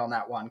update me on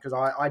that one because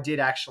I did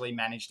actually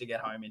manage to get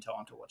home in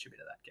time to watch a bit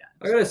of that game.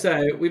 I gotta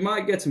say, we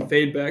might get some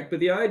feedback, but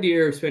the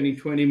idea of spending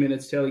 20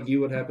 minutes telling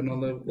you what happened on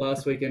the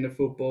last weekend of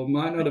football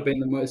might not have been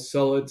the most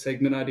solid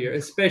segment idea,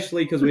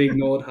 especially because we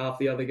ignored half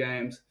the other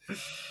games.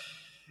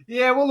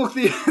 Yeah, well, look,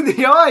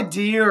 the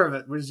idea of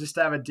it was just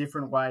to have a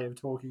different way of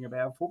talking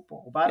about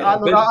football. But,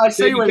 I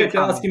see where you kept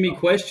asking me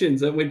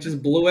questions and we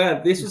just blew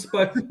out. This was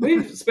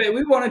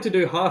we wanted to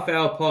do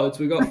half-hour pods.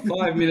 We got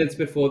 5 minutes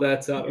before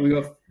that's up, and we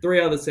got 3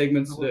 other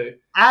segments to do.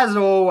 As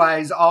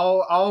always,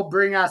 I'll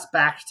bring us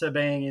back to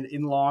being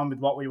in line with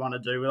what we want to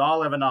do.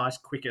 I'll have a nice,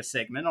 quicker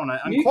segment on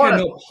it. You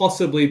cannot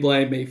possibly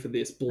blame me for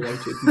this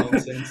bloated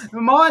nonsense.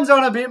 Mine's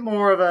on a bit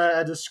more of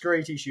a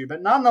discrete issue,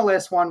 but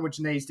nonetheless one which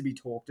needs to be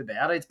talked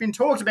about. It's been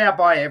talked about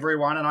by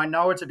everyone, and I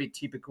know it's a bit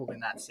typical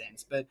in that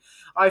sense, but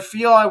I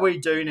feel like we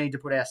do need to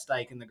put our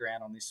stake in the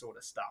ground on this sort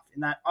of stuff.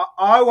 In that,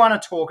 I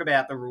want to talk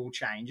about the rule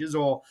changes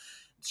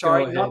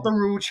Sorry, not the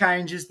rule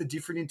changes, the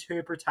different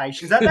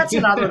interpretations. That's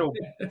another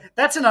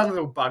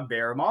little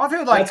bugbear of mine. I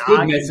feel like that's good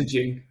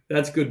messaging.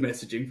 That's good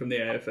messaging from the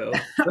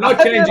AFL. We're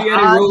not changing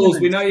any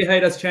rules. We know you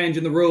hate us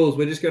changing the rules.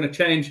 We're just going to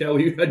change how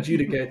we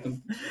adjudicate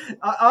them.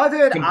 I've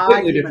heard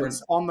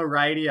arguments on the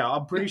radio.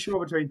 I'm pretty sure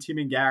between Tim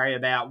and Gary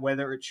about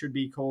whether it should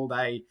be called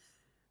a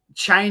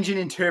change in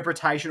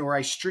interpretation or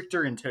a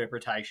stricter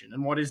interpretation,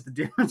 and what is the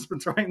difference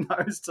between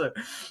those two?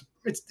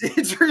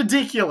 It's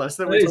ridiculous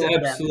that we talk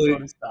about this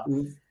sort of stuff.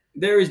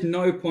 There is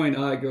no point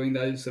arguing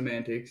those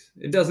semantics.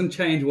 It doesn't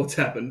change what's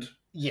happened.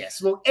 Yes.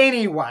 Well,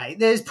 anyway,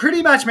 there's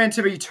pretty much meant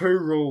to be 2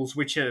 rules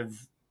which have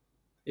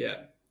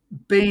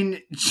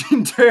been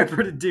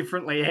interpreted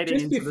differently heading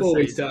into the season. Just before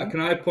we start,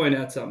 can I point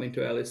out something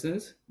to our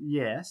listeners?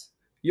 Yes.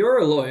 You're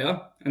a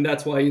lawyer, and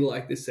that's why you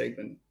like this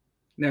segment.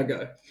 Now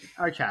go.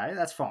 Okay,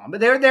 that's fine.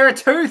 But there are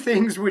 2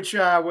 things which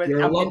you're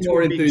a lot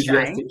more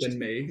enthusiastic than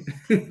me.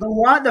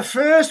 The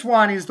first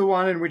one is the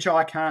one in which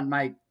I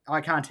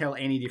can't tell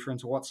any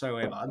difference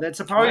whatsoever. That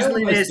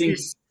supposedly there's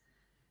this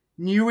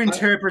new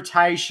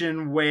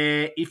interpretation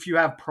where if you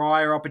have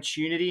prior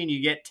opportunity and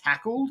you get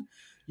tackled,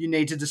 you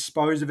need to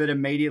dispose of it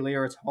immediately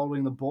or it's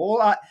holding the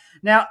ball.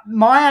 Now,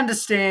 my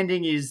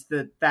understanding is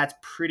that that's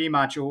pretty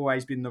much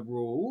always been the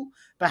rule.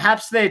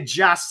 Perhaps they're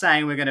just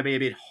saying we're going to be a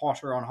bit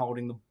hotter on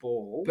holding the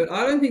ball. But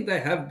I don't think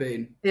they have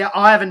been. Yeah,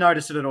 I haven't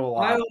noticed it at all.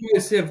 I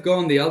always have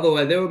gone the other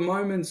way. There were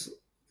moments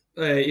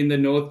in the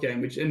North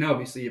game, and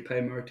obviously you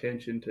pay more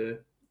attention to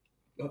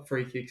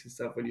free kicks and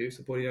stuff when you're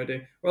supporting your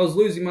team, where I was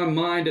losing my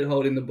mind at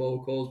holding the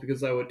ball calls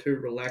because they were too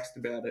relaxed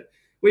about it,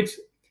 which,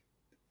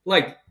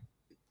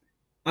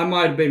 I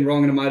might have been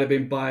wrong and I might have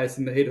been biased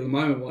in the heat of the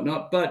moment and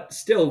whatnot, but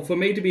still, for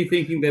me to be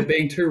thinking they're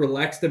being too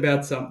relaxed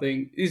about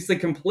something is the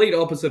complete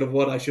opposite of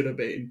what I should have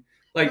been.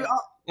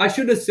 I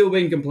should have still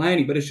been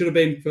complaining, but it should have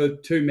been for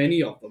too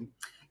many of them.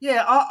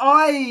 Yeah,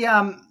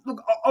 I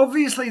look,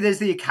 obviously there's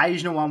the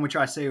occasional one which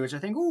I see, which I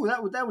think,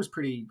 that was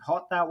pretty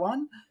hot, that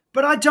one.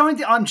 But I don't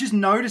think I'm just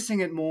noticing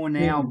it more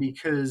now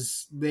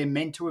because they're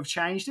meant to have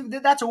changed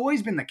it. That's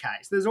always been the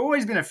case. There's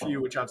always been a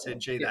few which I've said,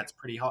 gee, that's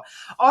pretty hot.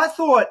 I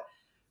thought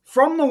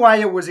from the way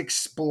it was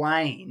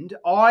explained,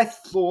 I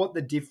thought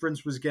the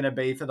difference was going to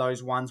be for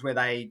those ones where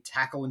they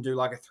tackle and do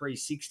like a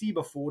 360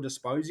 before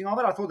disposing of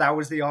it. I thought that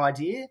was the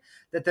idea,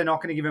 that they're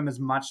not going to give them as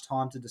much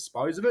time to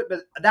dispose of it. But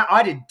that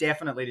I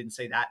definitely didn't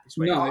see that this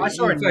week. No, I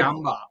saw a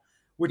number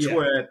which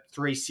were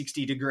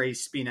 360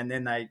 degrees spin, and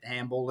then they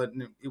handballed it,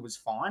 and it was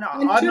fine.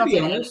 I've not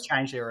seen any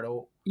change there at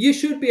all. You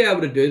should be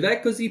able to do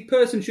that because the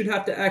person should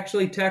have to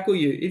actually tackle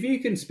you. If you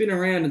can spin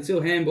around and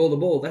still handball the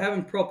ball, they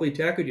haven't properly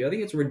tackled you. I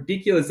think it's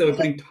ridiculous that we're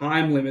putting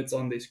time limits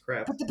on this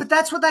crap. But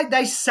that's what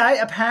they say.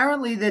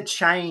 Apparently the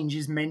change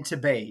is meant to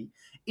be,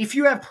 if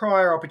you have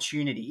prior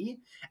opportunity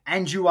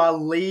and you are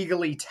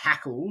legally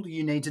tackled,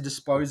 you need to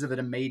dispose of it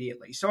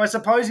immediately. So I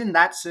suppose in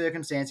that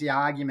circumstance, the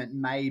argument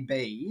may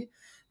be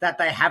that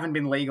they haven't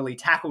been legally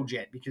tackled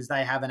yet because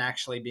they haven't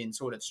actually been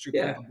sort of stripped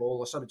of the ball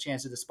or sort of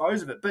chance to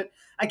dispose of it. But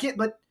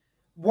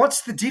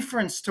what's the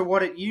difference to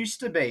what it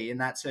used to be in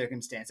that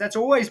circumstance? That's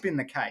always been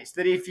the case,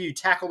 that if you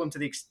tackle them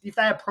if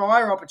they have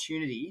prior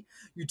opportunity,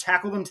 you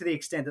tackle them to the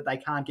extent that they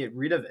can't get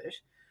rid of it,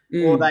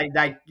 or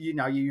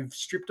you've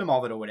stripped them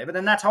of it or whatever,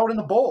 then that's holding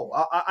the ball.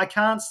 I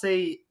can't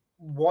see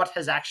what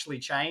has actually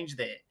changed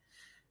there.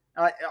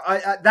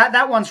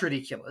 That one's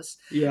ridiculous.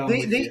 Yeah.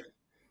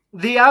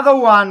 The other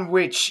one,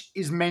 which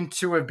is meant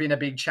to have been a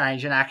big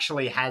change and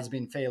actually has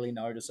been fairly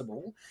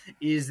noticeable,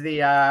 is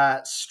the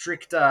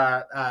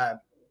stricter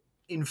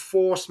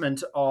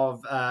enforcement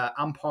of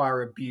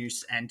umpire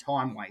abuse and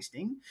time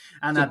wasting,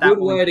 and it's a good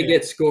way to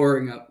get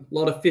scoring up. A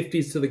lot of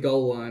 50s to the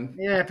goal line.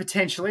 Yeah,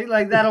 potentially.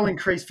 Like that'll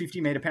increase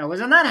 50-meter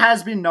penalties, and that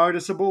has been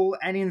noticeable.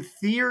 And in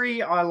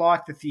theory, I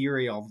like the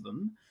theory of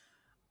them.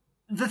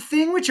 The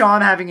thing which I'm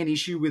having an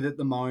issue with at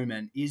the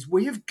moment is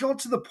we have got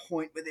to the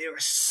point where there are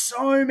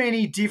so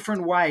many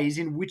different ways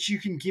in which you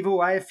can give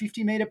away a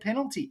 50-meter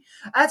penalty.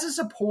 As a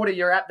supporter,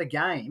 you're at the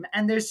game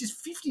and there's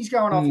just 50s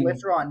going off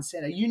left, right and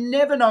centre. You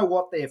never know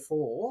what they're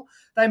for.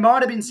 They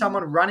might have been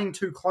someone running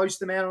too close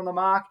to the man on the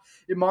mark.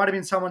 It might have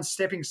been someone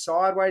stepping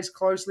sideways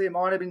closely. It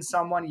might have been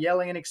someone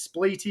yelling an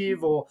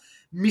expletive or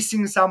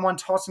missing someone,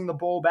 tossing the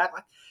ball back.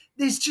 Like,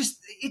 there's just,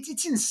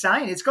 it's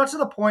insane. It's got to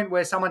the point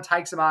where someone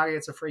takes a mark,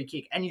 gets a free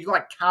kick, and you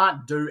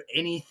can't do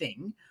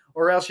anything,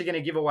 or else you're going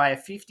to give away a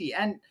 50.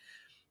 And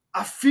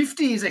a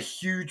 50 is a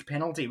huge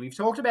penalty. We've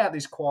talked about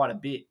this quite a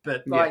bit,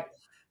 but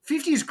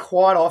 50 is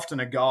quite often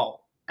a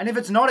goal. And if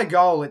it's not a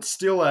goal, it's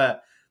still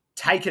a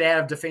take it out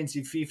of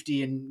defensive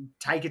 50 and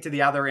take it to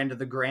the other end of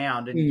the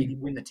ground and you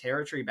win the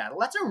territory battle.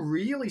 That's a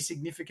really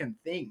significant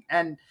thing.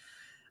 And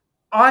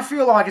I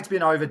feel like it's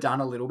been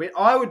overdone a little bit.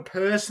 I would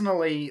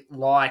personally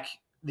like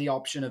the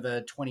option of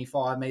a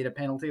 25-meter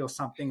penalty or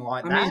something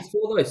like that. I mean,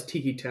 for those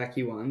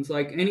ticky-tacky ones,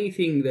 like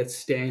anything that's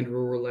stand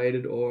rule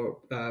related or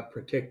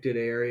protected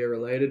area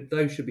related,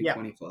 those should be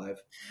 25.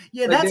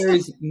 Yeah, there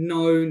is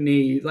no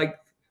need. Like,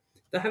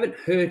 they haven't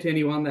hurt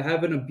anyone. They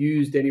haven't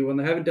abused anyone.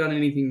 They haven't done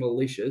anything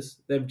malicious.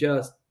 They've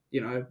just,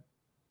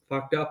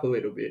 fucked up a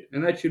little bit.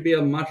 And that should be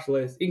a much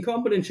less...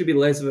 Incompetence should be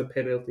less of a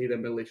penalty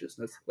than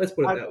maliciousness. Let's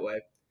put it that way.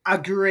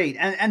 Agreed.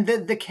 And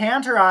the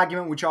counter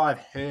argument, which I've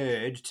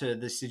heard to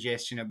the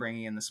suggestion of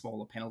bringing in the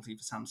smaller penalty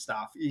for some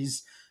stuff,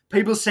 is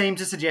people seem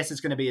to suggest it's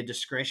going to be a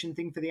discretion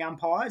thing for the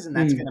umpires, and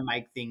that's going to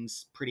make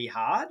things pretty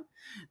hard,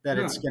 that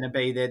it's going to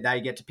be that they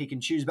get to pick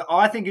and choose. But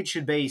I think it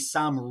should be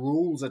some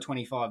rules are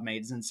 25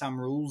 metres and some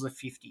rules are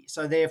 50.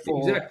 So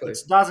therefore, it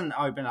doesn't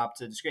open up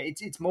to discretion.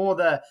 It's more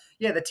the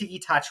ticky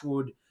touch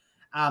would...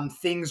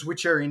 things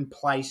which are in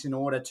place in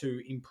order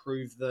to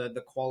improve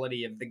the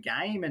quality of the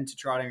game and to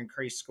try to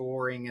increase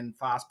scoring and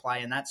fast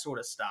play and that sort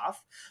of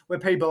stuff, where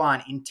people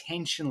aren't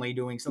intentionally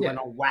doing something, they're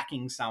not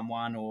whacking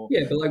someone or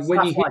but like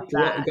when you hit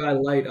a guy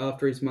late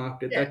after he's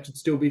marked it, that should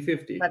still be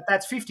 50.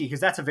 That's 50 because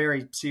that's a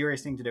very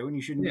serious thing to do and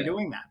you shouldn't be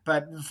doing that.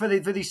 But for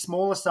the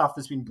smaller stuff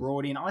that's been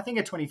brought in, I think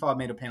a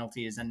 25-meter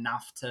penalty is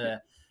enough to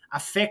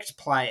affect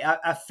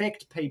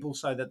people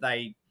so that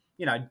they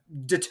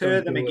deter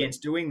them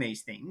against doing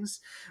these things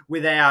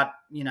without,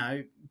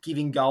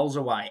 giving goals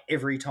away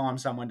every time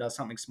someone does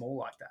something small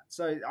like that.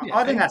 So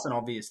I think that's an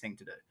obvious thing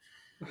to do.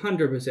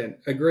 100%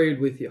 agreed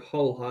with you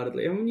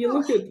wholeheartedly. And when you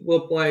look at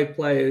what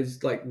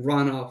players like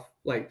run off,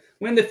 like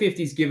when the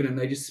 50's given them,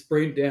 they just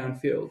sprint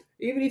downfield.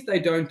 Even if they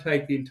don't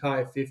take the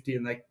entire 50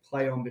 and they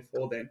play on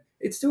before then,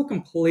 it still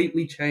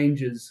completely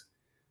changes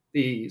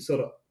the sort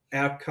of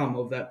outcome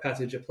of that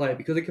passage of play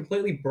because it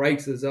completely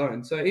breaks the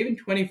zone. So even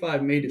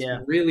 25 meters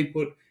can really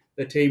put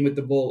the team with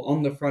the ball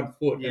on the front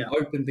foot and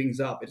open things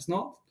up.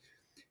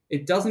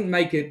 It doesn't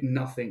make it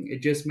nothing.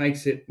 It just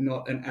makes it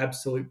not an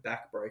absolute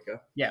backbreaker.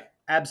 Yeah,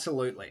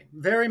 absolutely.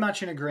 Very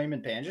much in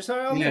agreement, Banjo.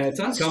 So it's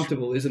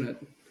uncomfortable, isn't it?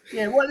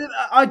 Yeah, well,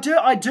 I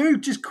do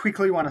just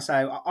quickly want to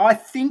say, I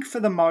think for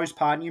the most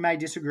part, and you may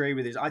disagree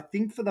with this, I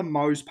think for the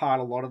most part,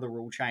 a lot of the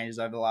rule changes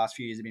over the last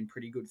few years have been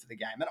pretty good for the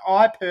game. And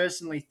I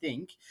personally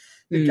think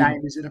the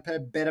game is in a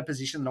better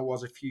position than it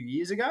was a few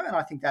years ago, and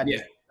I think that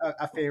is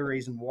a fair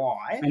reason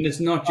why. And it's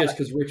not just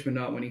because Richmond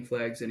aren't winning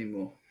flags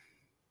anymore.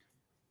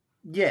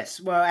 Yes,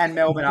 well, and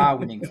Melbourne are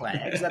winning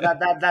flags.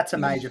 That's a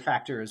major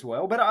factor as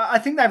well. But I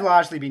think they've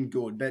largely been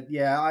good. But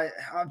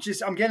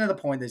I'm getting to the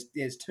point.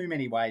 There's too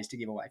many ways to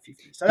give away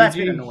 50. So that's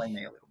been annoying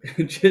me a little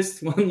bit.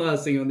 Just one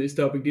last thing on this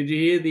topic. Did you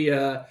hear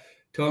the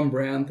Tom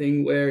Brown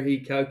thing where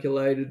he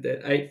calculated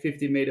that 8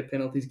 50-meter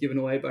penalties given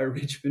away by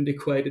Richmond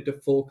equated to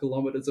 4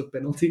 kilometres of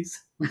penalties?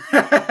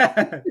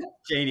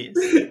 Genius.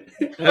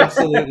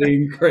 Absolutely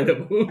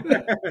incredible.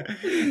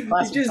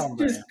 just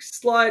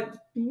slight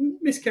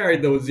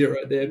miscarried the zero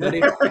there,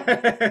 buddy.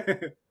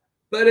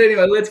 But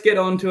anyway, let's get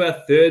on to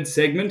our third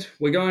segment.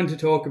 We're going to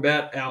talk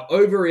about our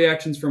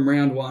overreactions from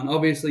round one.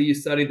 Obviously, you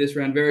studied this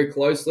round very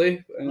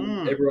closely,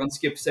 and everyone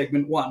skipped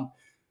segment one.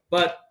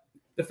 But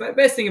the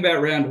best thing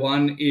about round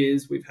one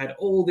is we've had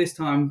all this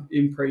time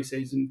in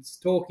preseason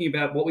talking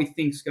about what we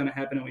think is going to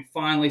happen, and we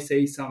finally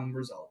see some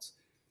results.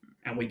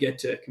 And we get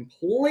to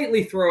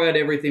completely throw out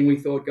everything we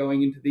thought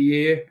going into the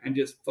year and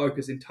just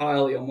focus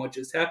entirely on what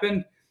just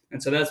happened.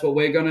 And so that's what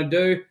we're going to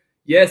do.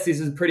 Yes, this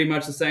is pretty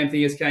much the same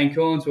thing as Kane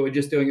Corns, but we're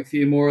just doing a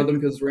few more of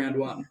them because it's round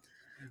one.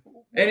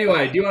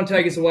 Anyway, do you want to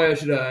take us away or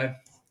should I?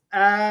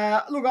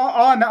 Look,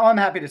 I'm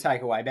happy to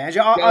take away,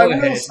 Banjo. I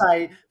will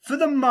say, for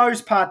the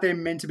most part, they're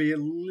meant to be a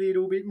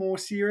little bit more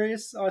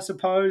serious, I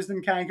suppose,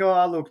 than Kane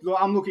Corns. Look,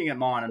 I'm looking at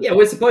mine. And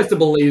we're supposed to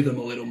believe them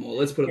a little more.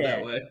 Let's put it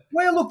that way.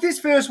 Well, look, this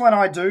first one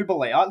I do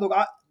believe.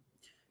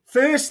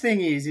 First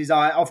thing is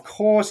I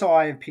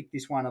have picked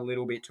this one a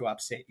little bit to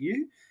upset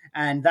you,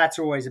 and that's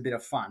always a bit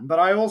of fun. But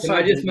I also Can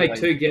I just make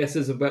two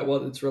guesses about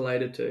what it's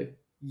related to?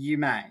 You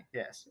may,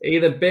 yes.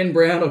 Either Ben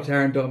Brown or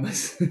Taron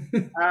Thomas.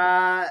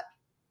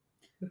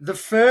 The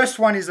first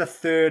one is a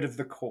third of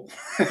the call.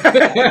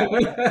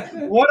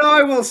 What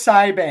I will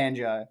say,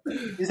 Banjo,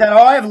 is that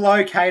I have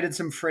located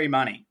some free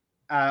money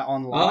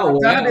online. Oh,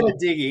 I've done a bit of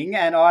digging,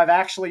 and I've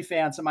actually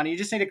found some money. You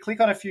just need to click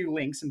on a few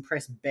links and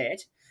press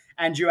bet,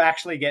 and you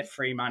actually get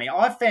free money.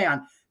 I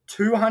found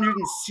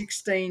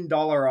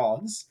 $216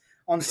 odds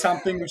on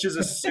something which is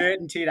a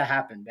certainty to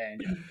happen,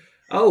 Banjo.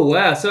 Oh,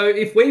 wow. So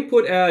if we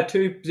put our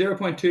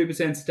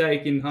 0.2%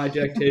 stake in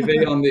Hijack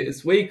TV on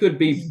this, we could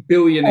be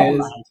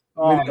billionaires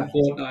within a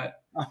fortnight.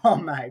 Oh,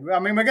 mate. I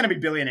mean, we're going to be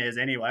billionaires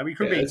anyway. We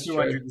could be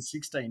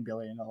 $216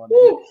 billion.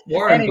 Ooh,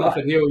 Warren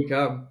Buffett, here we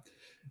come.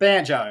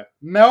 Banjo,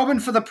 Melbourne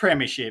for the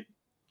premiership,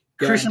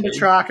 Christian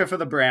Petrarca for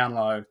the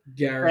Brownlow,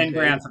 Ben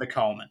Brown for the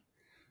Coleman.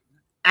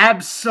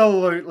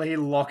 Absolutely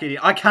lock it in.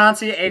 I can't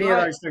see any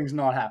of those things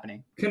not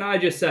happening. Can I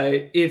just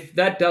say, if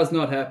that does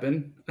not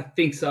happen, I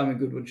think Simon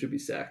Goodwin should be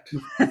sacked.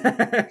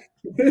 Even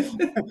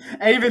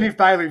if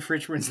Bailey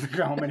Fritsch wins the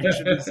Coleman, he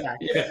should be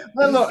sacked. Yeah.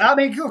 But look, I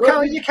mean,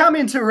 you come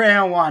into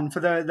round one for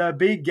the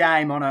big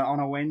game on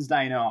a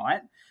Wednesday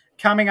night,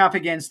 coming up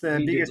against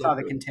the biggest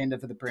other contender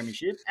for the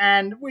premiership,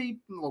 and we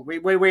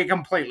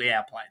completely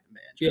outplayed them.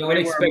 Yeah,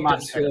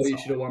 unexpected score. You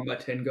should have won by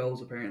 10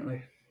 goals,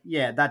 apparently.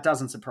 Yeah, that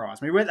doesn't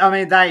surprise me. I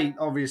mean, they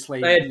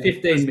obviously... They had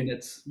 15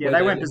 minutes. Yeah,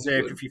 they went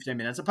berserk for 15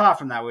 minutes. Apart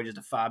from that, we're just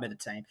a far better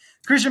team.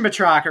 Christian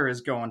Petrarca has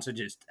gone to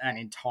just an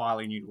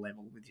entirely new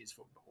level with his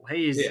football.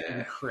 He is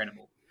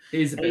incredible.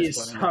 He's the best. He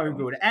is so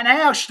good. And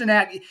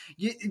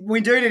we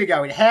do need to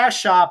go in. How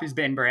sharp is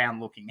Ben Brown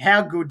looking?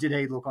 How good did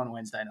he look on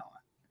Wednesday night?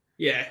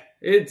 Yeah,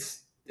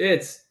 it's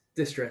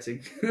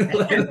distressing.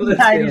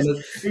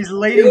 His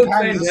leading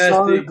patterns are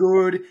so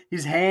good.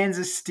 His hands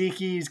are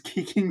sticky. His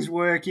kicking's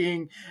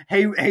working.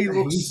 He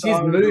looks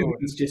so good. His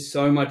movement's just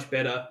so much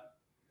better.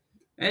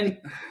 And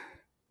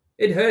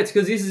it hurts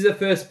because this is the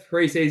first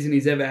preseason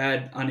he's ever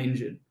had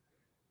uninjured.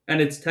 And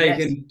it's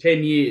taken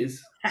 10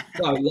 years.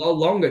 No,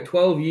 longer,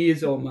 12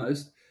 years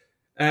almost.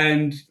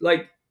 And,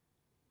 I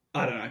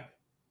don't know.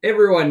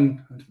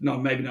 Everyone, no,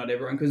 maybe not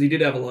everyone, because he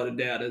did have a lot of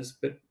doubters,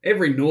 but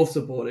every North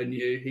supporter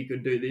knew he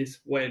could do this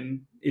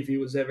if he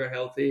was ever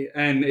healthy.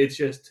 And it's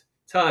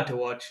hard to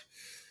watch.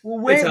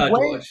 It's hard to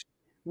watch.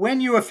 When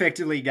you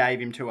effectively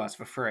gave him to us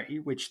for free,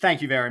 which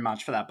thank you very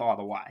much for that, by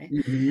the way.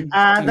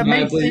 Mm-hmm. The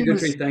main thing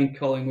was... thank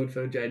Collingwood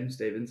for Jaden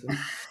Stevenson.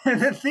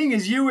 The thing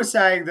is, you were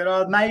saying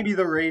that maybe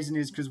the reason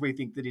is because we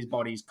think that his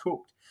body's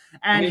cooked.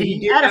 And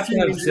he had a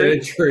few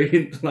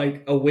surgery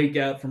a week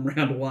out from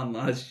round one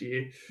last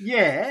year.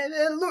 Yeah,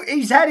 look,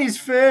 he's had his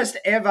first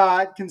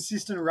ever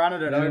consistent run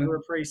at it over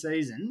a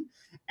preseason,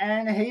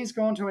 and he's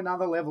gone to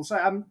another level.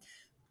 So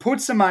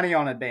put some money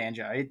on it,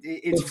 Banjo.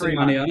 It's free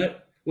money on it.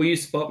 Will you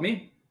spot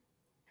me?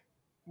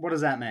 What does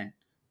that mean?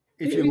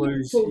 If you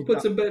lose,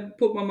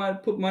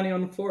 put money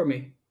on it for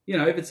me. You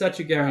know, if it's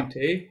such a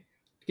guarantee,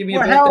 give me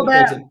a birthday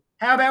present.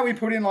 How about we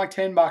put in like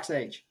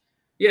 $10 each?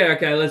 Yeah,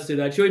 okay, let's do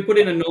that. Should we put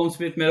in a Norm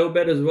Smith medal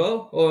bet as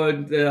well, or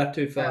is that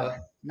too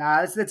far?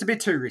 No, it's a bit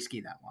too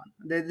risky, that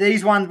one.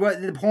 These ones,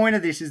 the point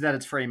of this is that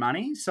it's free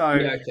money, so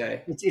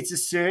it's a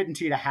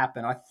certainty to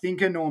happen. I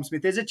think a Norm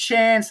Smith, there's a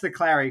chance that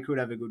Clary could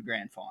have a good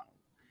grand final.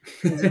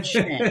 There's a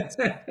chance.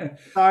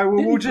 So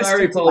we'll just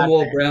Clary poll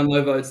more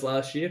Brownlow votes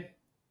last year?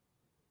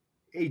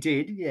 He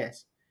did,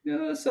 yes.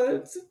 Yeah,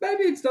 so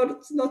maybe it's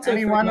not so. And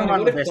he won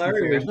the best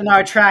midfielder. But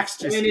no, Track's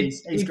just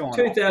he's gone.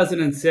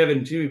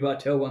 2007, Jimmy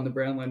Bartell won the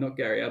Brownlow, not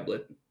Gary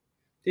Ablett.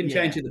 Didn't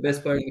change who the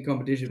best player in the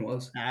competition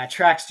was. Nah,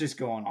 Track's just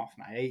gone off,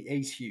 mate.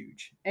 He's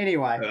huge.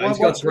 Anyway,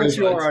 what's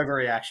your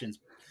overreactions?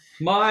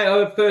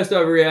 My first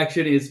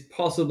overreaction is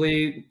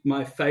possibly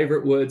my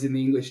favourite words in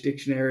the English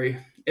dictionary.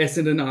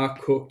 Essendon are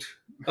cooked.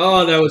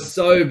 Oh, they were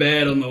so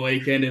bad on the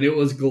weekend, and it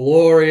was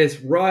glorious.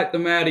 Write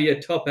them out of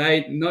your top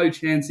 8. No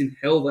chance in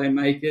hell they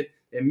make it.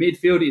 Their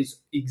midfield is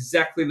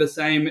exactly the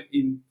same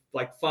in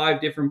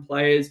 5 different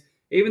players.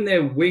 Even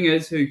their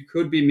wingers, who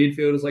could be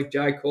midfielders like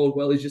Jay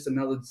Caldwell, is just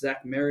another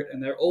Zach Merritt,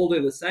 and they all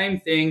do the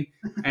same thing,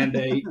 and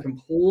they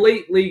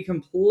completely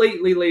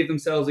leave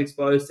themselves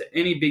exposed to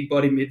any big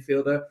body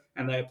midfielder,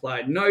 and they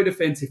apply no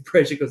defensive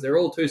pressure because they're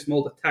all too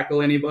small to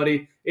tackle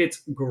anybody.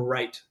 It's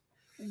great.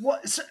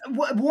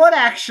 What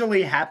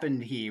actually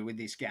happened here with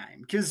this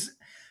game? Because,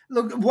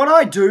 look,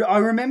 I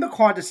remember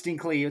quite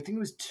distinctly, I think it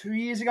was 2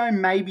 years ago,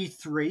 maybe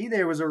 3,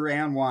 there was a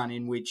round one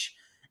in which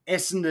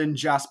Essendon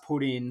just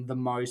put in the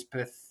most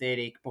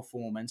pathetic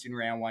performance in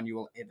round one you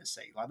will ever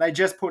see. They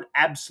just put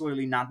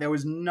absolutely none. There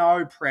was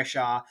no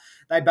pressure.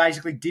 They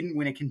basically didn't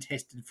win a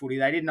contested footy.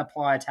 They didn't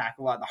apply a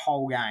tackle the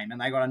whole game,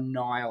 and they got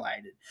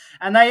annihilated.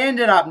 And they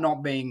ended up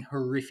not being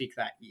horrific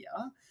that year.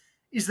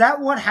 Is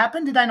that what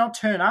happened? Did they not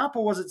turn up,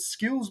 or was it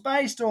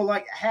skills-based,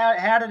 or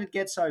how did it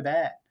get so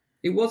bad?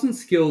 It wasn't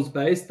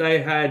skills-based.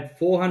 They had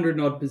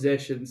 400-odd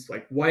possessions,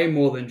 way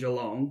more than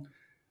Geelong.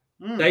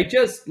 They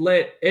just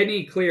let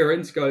any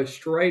clearance go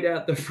straight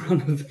out the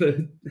front of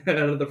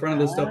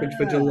the stoppage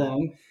for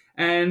Geelong,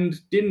 and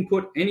didn't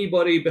put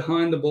anybody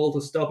behind the ball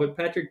to stop it.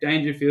 Patrick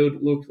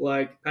Dangerfield looked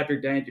like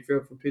Patrick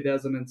Dangerfield from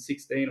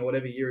 2016 or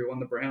whatever year he won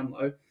the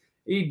Brownlow.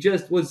 He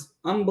just was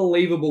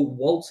unbelievable,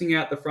 waltzing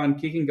out the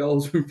front, kicking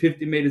goals from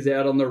 50 metres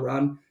out on the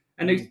run.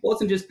 And it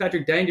wasn't just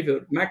Patrick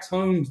Dangerfield. Max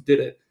Holmes did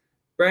it.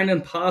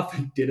 Brandon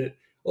Parfit did it.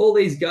 All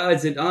these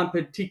guys that aren't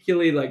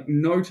particularly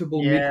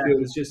notable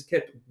midfielders just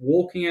kept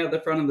walking out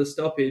the front of the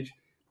stoppage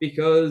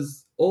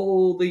because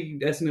all the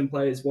Essendon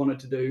players wanted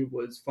to do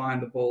was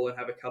find the ball and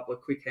have a couple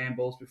of quick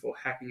handballs before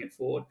hacking it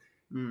forward.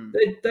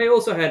 They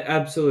also had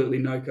absolutely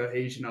no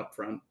cohesion up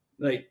front.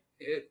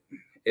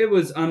 It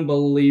was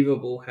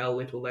unbelievable how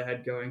little they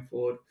had going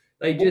forward.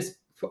 They just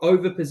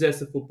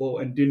overpossessed the football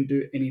and didn't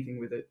do anything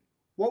with it.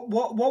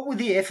 What were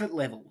the effort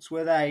levels?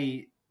 Were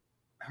they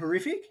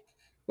horrific?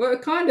 Well,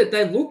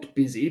 they looked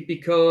busy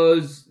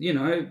because,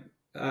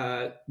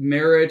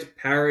 Merritt,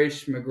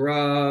 Parrish,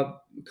 McGrath,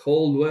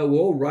 Caldwell were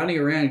all running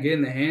around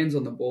getting their hands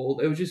on the ball.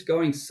 It was just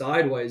going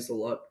sideways a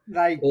lot.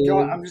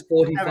 I'm just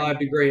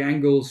 45-degree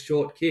angles,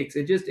 short kicks.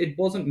 It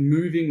wasn't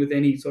moving with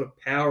any sort of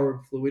power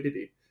and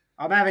fluidity.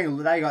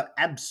 They got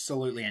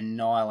absolutely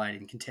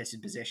annihilated in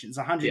contested possessions,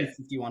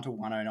 151 to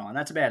 109.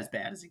 That's about as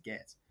bad as it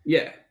gets.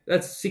 Yeah,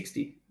 that's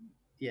 60.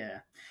 Yeah.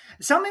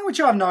 Something which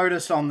I've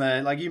noticed on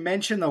you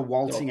mentioned the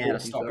waltzing out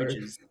of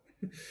stoppages.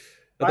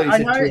 I thought you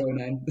said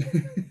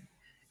 209.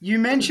 You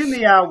mentioned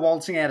the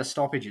waltzing out of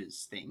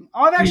stoppages thing.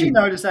 I've actually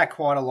noticed that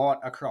quite a lot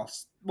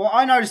across. Well,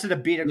 I noticed it a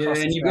bit across.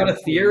 Yeah, and you've got a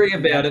theory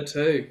about it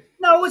too.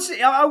 No,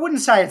 I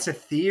wouldn't say it's a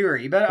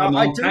theory, but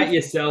I do. Pat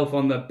yourself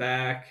on the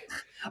back.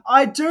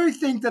 I do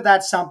think that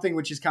that's something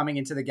which is coming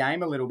into the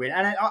game a little bit.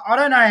 And I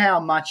don't know how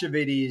much of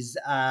it is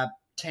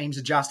teams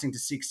adjusting to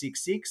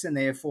 6-6-6 and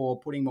therefore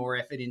putting more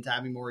effort into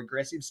having more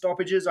aggressive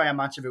stoppages, or how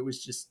much of it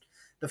was just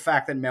the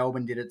fact that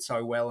Melbourne did it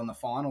so well in the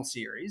final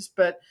series.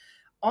 But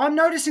I'm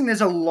noticing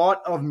there's a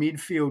lot of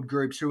midfield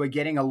groups who are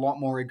getting a lot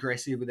more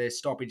aggressive with their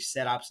stoppage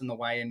setups and the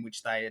way in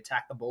which they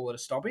attack the ball at a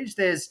stoppage.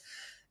 There's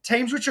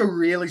teams which are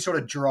really sort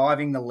of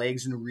driving the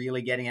legs and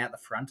really getting out the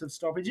front of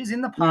stoppages.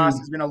 In the past,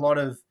 there's been a lot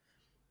of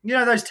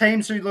those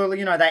teams who,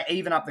 they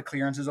even up the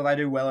clearances or they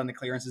do well in the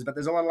clearances, but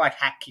there's a lot of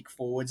hack kick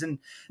forwards. And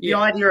the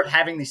idea of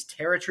having this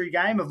territory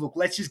game of,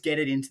 let's just get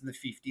it into the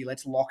 50,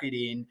 let's lock it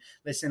in,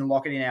 let's then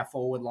lock it in our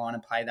forward line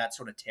and play that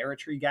sort of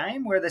territory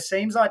game, where there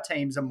seems like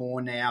teams are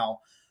more now,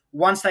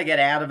 once they get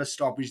out of a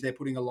stoppage, they're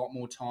putting a lot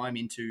more time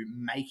into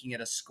making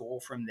it a score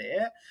from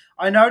there.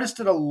 I noticed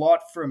it a lot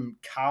from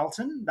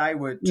Carlton. They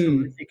were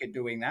terrific at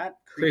doing that.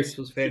 Chris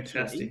was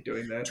fantastic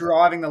doing that.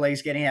 Driving the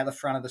legs, getting out the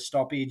front of the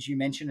stoppage. You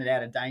mentioned it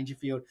out of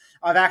Dangerfield.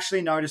 I've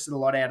actually noticed it a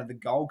lot out of the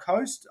Gold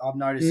Coast. I've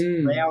noticed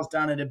Rao's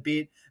done it a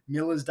bit.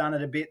 Miller's done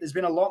it a bit. There's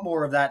been a lot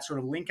more of that sort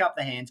of link up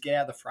the hands, get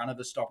out the front of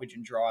the stoppage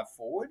and drive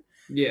forward.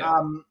 Yeah.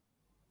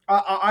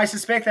 I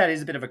suspect that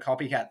is a bit of a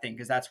copycat thing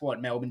because that's what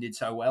Melbourne did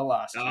so well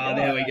last year. Oh,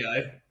 there we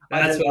go.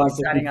 That's what I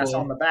was patting us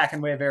on the back,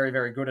 and we're very,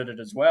 very good at it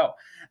as well.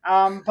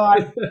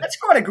 But that's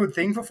quite a good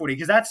thing for footy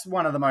because that's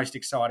one of the most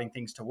exciting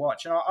things to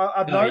watch. And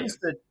I've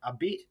noticed that a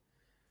bit.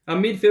 A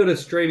midfielder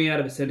streaming out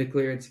of a centre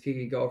clearance,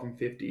 kicking a goal from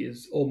 50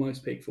 is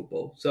almost peak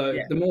football. So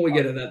the more we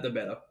get of that, the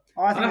better.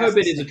 I hope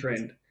it is a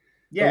trend.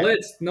 Yeah. But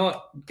let's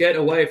not get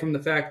away from the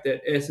fact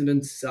that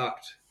Essendon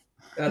sucked.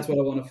 That's what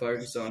I want to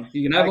focus on.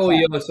 You can have all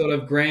your sort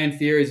of grand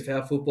theories of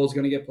how football's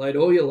going to get played,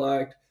 all you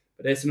liked,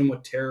 but Essendon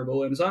were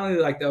terrible. And it's only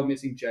they were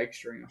missing Jake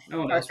Stringer. No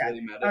one else really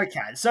mattered.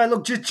 Okay, so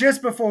look,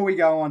 just before we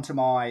go on to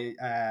my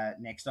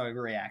next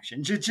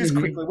overreaction, just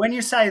quickly, when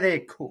you say they're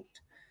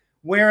cooked,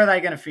 where are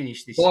they going to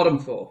finish this Bottom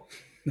year? 4.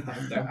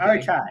 No,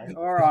 okay,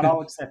 all right,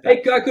 I'll accept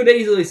that. I could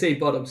easily see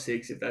bottom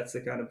 6 if that's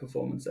the kind of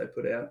performance they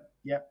put out.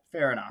 Yep,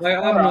 fair enough.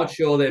 I'm not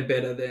sure they're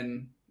better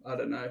than, I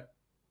don't know,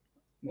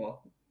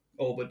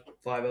 all but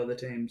 5 other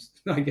teams,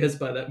 I guess,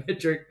 by that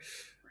metric.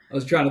 I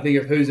was trying to think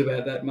of who's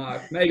about that mark.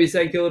 Maybe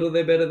St Kilda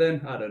they're better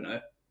than? I don't know.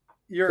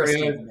 You're a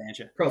stupid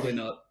manager. Probably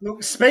not.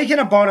 Look, speaking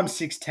of bottom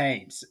 6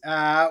 teams,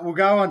 we'll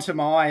go on to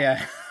my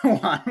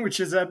one, which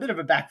is a bit of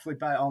a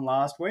backflip on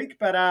last week.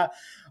 But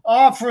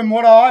from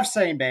what I've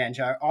seen,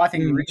 Banjo, I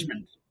think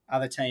Richmond are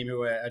the team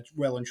who are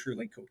well and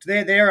truly cooked.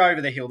 They're over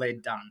the hill. They're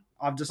done.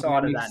 I've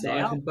decided that now. I'm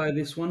excited by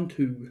this one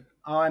too.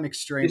 I'm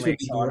extremely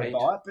excited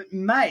by it. But,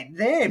 mate,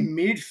 their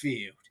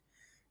midfield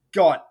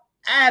got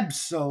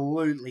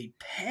absolutely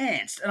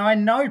pantsed. And I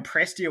know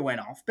Prestia went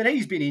off, but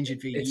he's been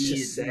injured for years. It's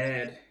just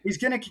sad. He's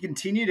going to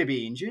continue to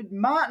be injured.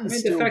 Martin's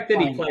still the fact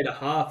that he played a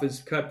half is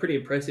pretty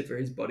impressive for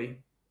his body.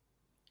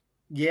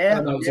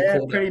 Yeah,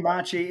 pretty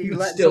much.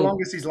 It's the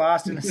longest he's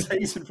lasted in a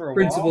season for a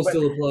principle while.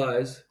 Principle still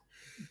applies.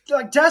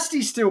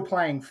 Dusty's still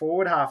playing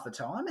forward half the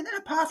time. And then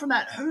apart from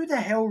that, who the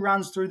hell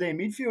runs through their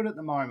midfield at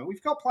the moment?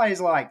 We've got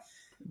players like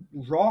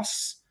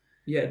Ross.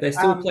 Yeah, they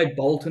still play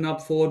Bolton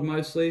up forward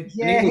mostly.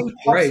 Yeah, he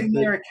pops in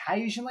there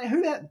occasionally.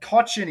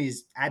 Cochin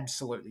is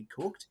absolutely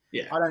cooked.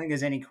 Yeah. I don't think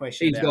there's any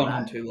question He's about gone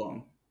on that. too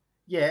long.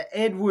 Yeah,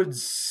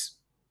 Edwards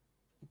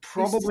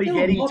probably He's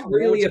getting not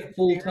really a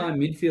full-time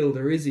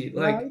midfielder, is he?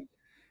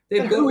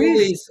 they've got all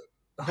these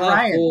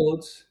half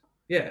forwards.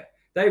 Yeah,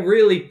 they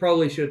really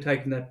probably should have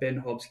taken that Ben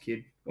Hobbs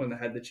kid when they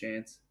had the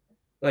chance.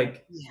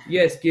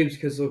 Yes,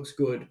 Gibbs looks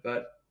good,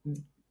 but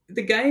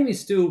the game is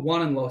still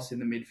won and lost in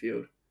the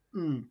midfield.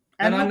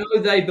 And I know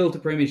they built a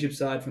premiership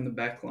side from the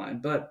back line,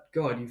 but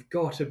God, you've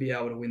got to be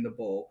able to win the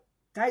ball.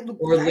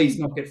 Or at least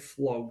not get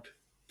flogged.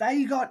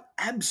 They got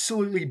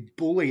absolutely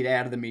bullied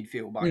out of the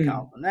midfield by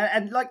Carlton.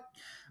 And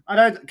I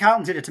know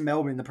Carlton did it to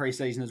Melbourne in the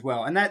preseason as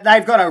well. And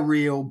they've got a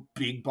real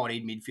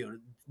big-bodied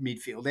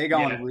midfield. They're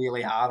going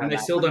really hard on that. And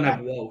they still don't have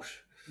Walsh.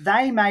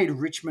 They made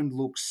Richmond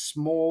look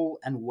small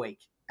and weak.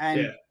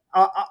 And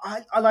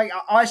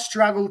I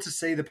struggle to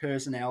see the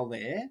personnel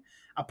there,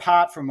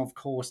 apart from, of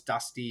course,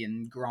 Dusty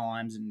and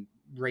Grimes and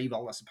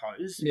Revolt, I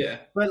suppose. Yeah.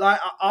 But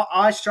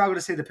I struggle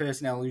to see the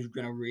personnel who's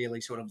going to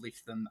really sort of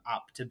lift them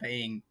up to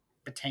being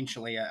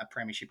potentially a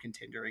premiership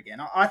contender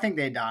again. I think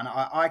they're done.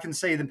 I can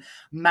see them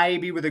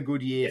maybe with a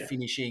good year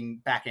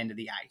finishing back end of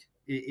the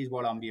 8 is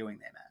what I'm viewing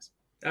them as.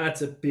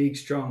 That's a big,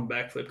 strong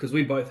backflip because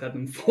we both had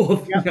them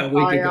fourth a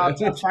week ago.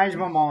 I've changed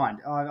my mind.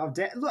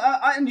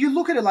 And you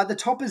look at it like the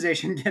top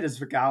possession getters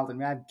for Carlton.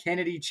 We have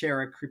Kennedy,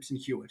 Chera, Cripps and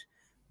Hewitt.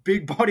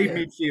 Big-bodied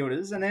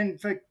midfielders. And then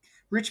for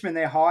Richmond,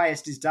 their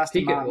highest is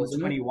Dustin Martin with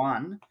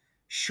 21,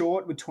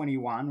 Short with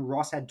 21,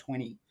 Ross had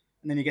 20.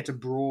 And then you get to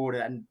Broad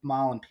and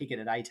Marlon Pickett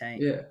at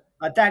 18. Yeah.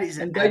 That is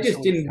and they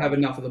just didn't have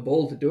enough of the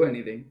ball to do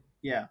anything.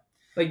 Yeah.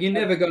 You're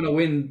never going to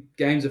win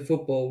games of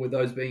football with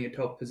those being your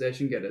top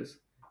possession getters.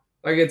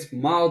 It's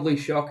mildly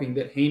shocking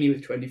that Heaney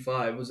with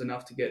 25 was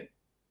enough to get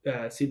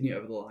Sydney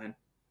over the line.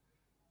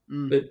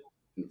 But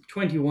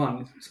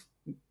 21,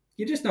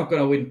 you're just not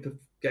going to win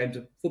games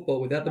of football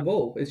without the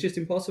ball. It's just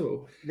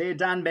impossible. They're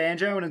done,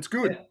 Banjo, and it's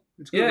good. Yeah.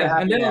 It's good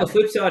and then on the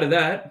flip side of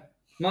that,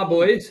 my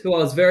boys, who I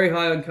was very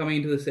high on coming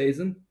into the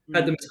season,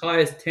 had them as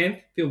high as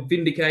 10th, feel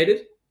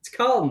vindicated. It's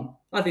Carlton.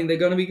 I think they're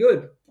going to be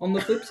good on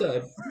the flip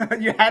side.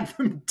 You had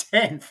them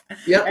 10th.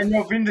 Yep. And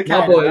you're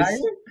vindicated. My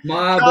boys.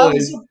 My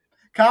boys.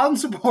 Carlton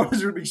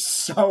supporters would be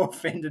so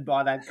offended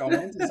by that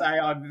comment to say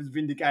I was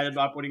vindicated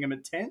by putting them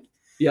at 10th.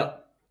 Yeah.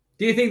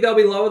 Do you think they'll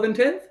be lower than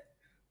 10th?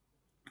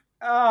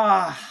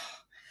 I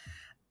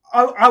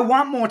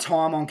want more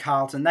time on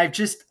Carlton. They've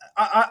just...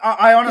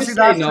 I honestly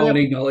don't know and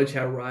acknowledge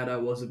how right I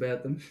was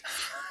about them.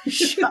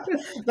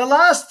 The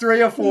last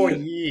 3 or 4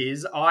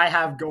 years, I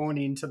have gone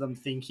into them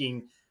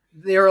thinking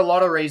there are a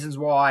lot of reasons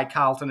why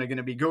Carlton are going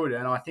to be good,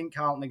 and I think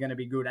Carlton are going to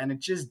be good, and it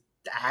just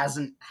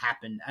hasn't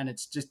happened. And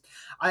it's just,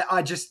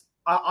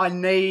 I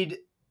need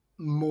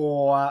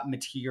more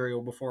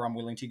material before I'm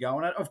willing to go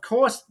on it. Of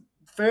course,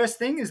 first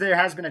thing is there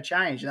has been a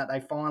change in that they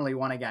finally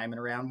won a game in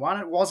round 1.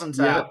 It wasn't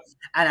an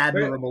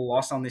admirable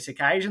loss on this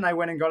occasion. They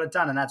went and got it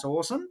done, and that's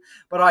awesome.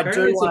 But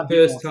Apparently it's the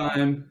first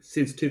time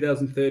since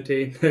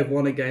 2013 they've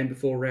won a game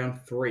before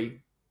round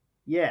 3.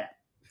 Yeah.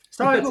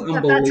 So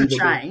that's a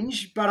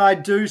change, but I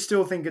do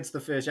still think it's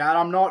the first year, and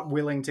I'm not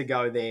willing to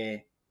go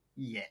there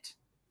yet.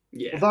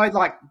 Yeah.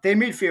 Although, their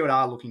midfield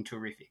are looking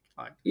terrific.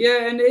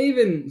 Yeah, and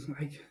even,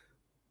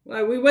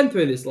 we went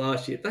through this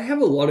last year. They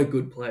have a lot of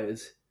good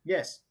players.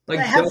 Yes. They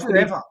have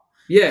forever.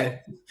 Yeah.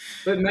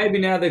 But maybe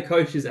now their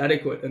coach is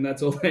adequate, and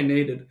that's all they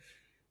needed.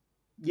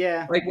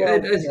 Yeah.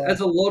 As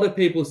a lot of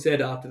people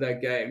said after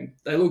that game,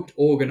 they looked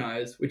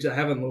organised, which they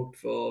haven't looked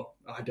for,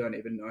 I don't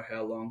even know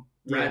how long.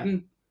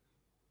 Ratton?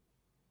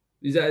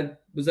 Was that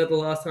the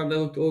last time they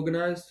looked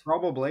organised?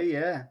 Probably,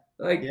 yeah.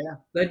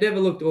 They never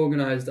looked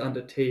organised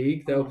under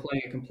Teague. They were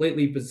playing a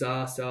completely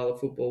bizarre style of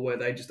football where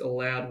they just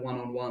allowed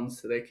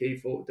one-on-ones to their key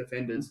forward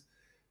defenders.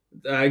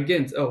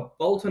 Against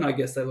Bolton, I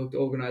guess they looked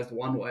organised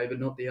one way, but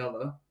not the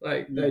other.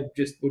 They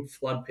just would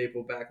flood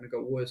people back, and it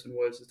got worse and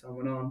worse as time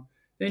went on.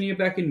 Then you're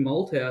back in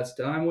Malthouse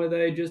time where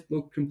they just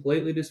looked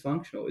completely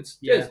dysfunctional. It's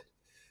just...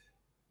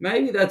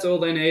 Maybe that's all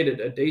they needed,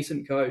 a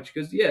decent coach.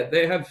 Because,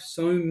 they have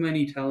so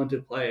many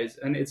talented players.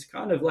 And it's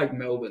kind of like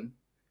Melbourne,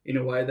 in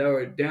a way. They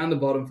were down the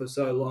bottom for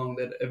so long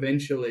that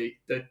eventually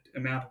the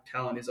amount of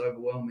talent is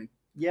overwhelming.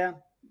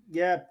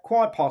 Yeah,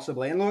 quite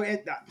possibly. And look,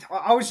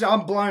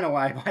 I'm blown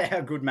away by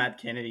how good Matt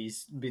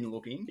Kennedy's been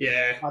looking.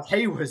 Yeah.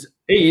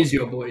 He is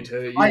your boy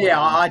too.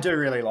 I do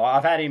really like.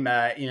 I've had him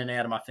in and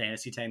out of my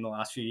fantasy team the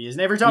last few years,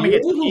 and every time he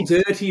gets a little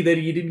dirty that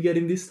you didn't get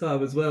him this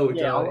time as well. Which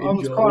I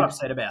was quite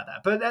upset about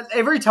that. But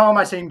every time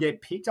I see him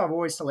get picked, I've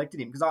always selected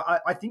him because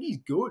I think he's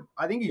good.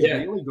 I think he's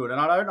really good,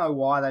 and I don't know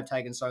why they've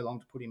taken so long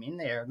to put him in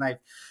there. And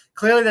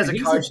there's a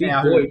coach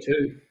now boy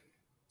too.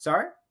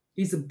 Sorry.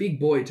 He's a big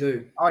boy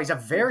too. Oh, he's a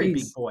very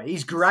big boy.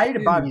 He's great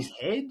above his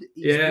head.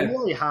 He's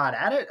really hard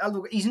at it.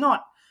 Look, he's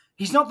not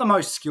the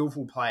most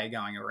skillful player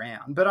going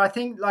around, but I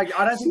think I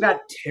don't think that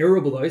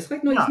terrible though. It's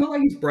he's not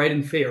like he's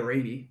Braden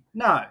Fiorini.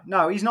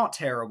 No, he's not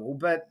terrible,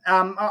 but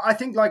I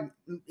think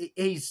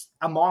he's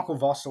a Michael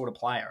Voss sort of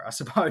player, I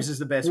suppose is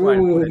the best way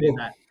to put it in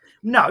that.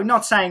 No,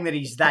 not saying that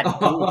he's that good.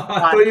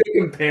 I thought you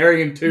were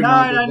comparing him to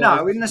Michael No.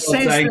 Voss. In the Not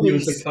sense saying that he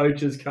was a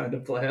coach's kind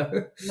of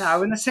player.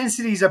 No, in the sense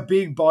that he's a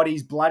big body,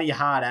 he's bloody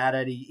hard at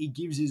it. He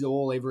gives his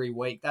all every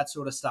week, that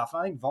sort of stuff.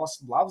 I think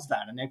Voss loves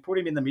that, and they put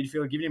him in the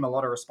midfield, giving him a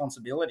lot of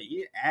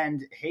responsibility,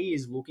 and he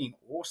is looking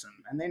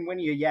awesome. And then when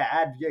you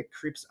add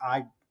Cripps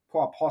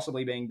quite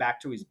possibly being back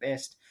to his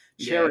best,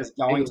 Shearer's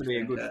going to be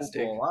a good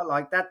footballer.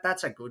 Like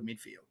that's a good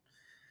midfield.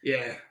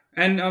 Yeah.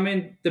 And, I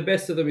mean, the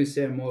best of them is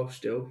Sam Walsh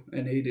still,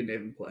 and he didn't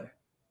even play.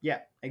 Yeah,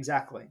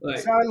 exactly.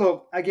 So,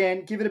 look,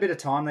 again, give it a bit of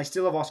time. They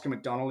still have Oscar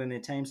McDonald in their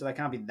team, so they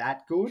can't be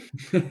that good.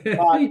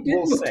 But he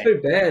didn't look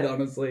too bad,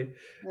 honestly.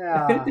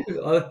 Yeah.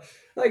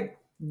 Like,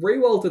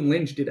 Rewalt and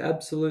Lynch did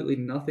absolutely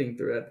nothing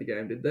throughout the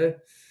game, did they?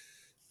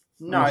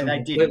 No, they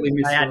didn't.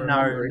 They had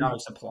no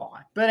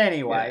supply. But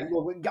anyway,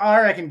 look, I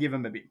reckon give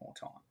them a bit more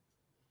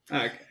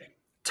time. Okay.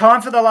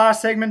 Time for the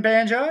last segment,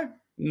 Banjo?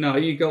 No,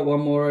 you got one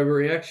more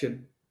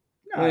overreaction.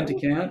 No. Learn to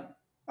count.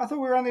 I thought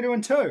we were only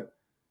doing 2.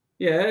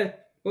 Yeah.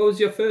 What was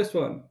your first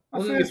one?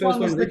 My first one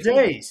was the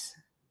D's.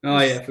 Oh,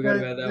 yeah, I forgot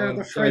about that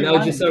one. Sorry, that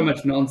was just so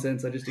much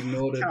nonsense. I just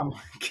ignored it. I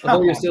thought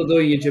you were still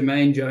doing your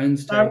Jermaine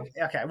Jones take.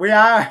 Okay, we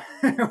are.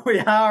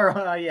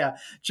 Yeah.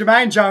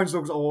 Jermaine Jones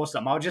looks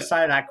awesome. I'll just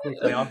say that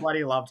quickly. I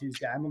bloody loved his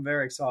game. I'm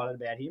very excited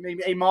about him.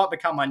 He might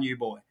become my new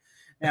boy.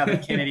 Now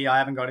that Kennedy, I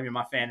haven't got him in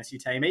my fantasy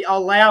team.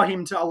 I'll let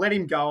him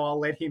go. I'll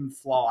let him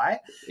fly.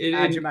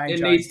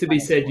 It needs to be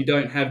said you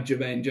don't have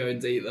Jermaine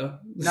Jones either.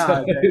 No,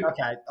 so.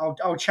 Okay.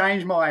 I'll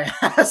change my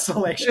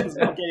selections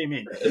and I'll get him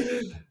in.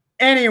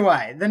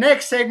 Anyway, the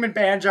next segment,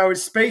 Banjo,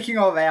 is speaking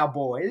of our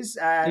boys.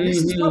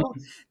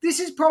 This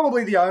is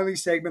probably the only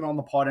segment on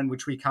the pod in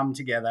which we come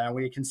together and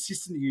we're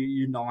consistently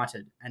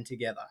united and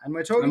together. And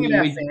we're talking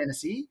about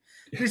fantasy.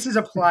 This is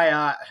a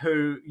player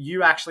who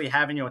you actually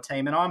have in your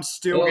team, and I'm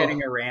still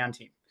getting around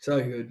him. So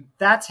good.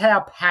 That's how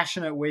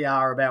passionate we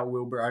are about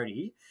Will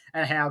Brodie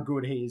and how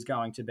good he is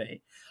going to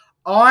be.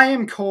 I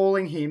am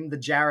calling him the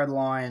Jared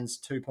Lyons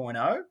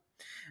 2.0.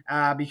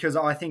 Because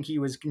I think he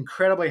was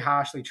incredibly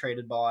harshly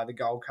treated by the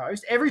Gold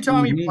Coast. Every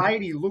time he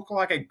played, he looked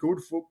like a good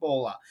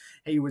footballer.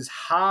 He was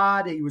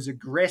hard. He was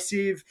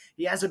aggressive.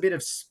 He has a bit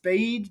of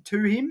speed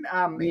to him.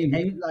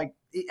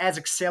 As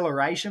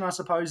acceleration, I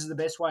suppose, is the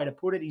best way to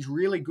put it. He's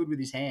really good with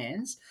his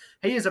hands.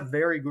 He is a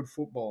very good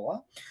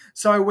footballer.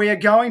 So we are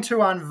going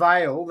to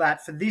unveil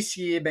that for this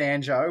year,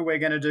 Banjo, we're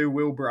going to do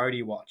Will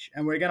Brodie Watch.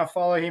 And we're going to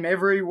follow him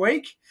every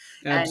week.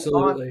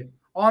 Absolutely.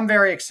 I'm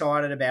very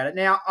excited about it.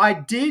 Now, I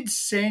did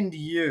send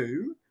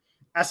you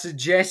a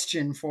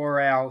suggestion for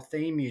our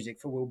theme music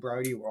for Will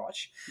Brodie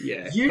Watch.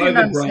 Yeah. You didn't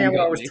understand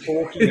what I was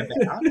talking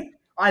about.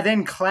 I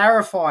then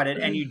clarified it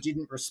and you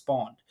didn't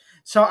respond.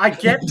 So I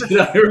get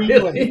the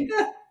feeling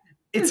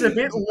it's a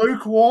bit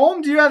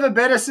lukewarm. Do you have a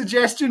better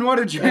suggestion? What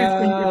did you think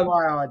of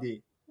my idea?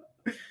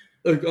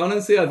 Look,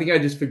 honestly, I think I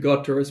just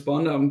forgot to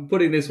respond. I'm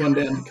putting this one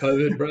down to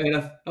COVID, brain.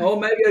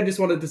 Maybe I just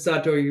wanted to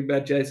start talking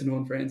about Jason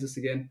Horne-Francis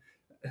again.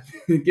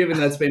 Given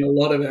that's been a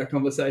lot of our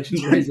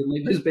conversations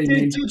recently.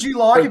 Did you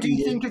like it? Do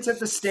you think it's at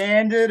the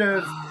standard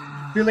of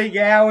Billy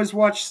Gower's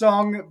Watch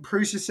song,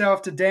 Prove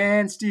Yourself to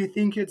Dance? Do you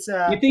think it's...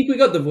 You think we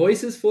got the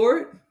voices for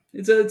it?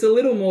 It's a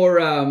little more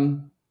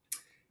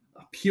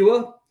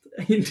pure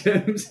in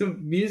terms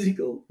of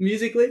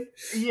musically.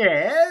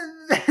 Yeah.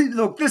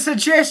 Look, the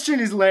suggestion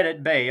is let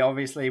it be,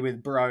 obviously,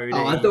 with Brodie.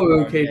 I thought we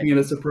were keeping it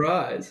a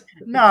surprise.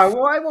 No,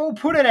 we'll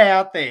put it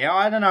out there.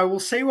 I don't know. We'll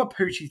see what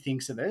Poochie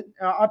thinks of it.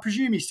 I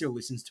presume he still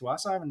listens to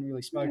us. I haven't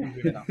really spoken to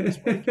him enough this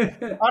week.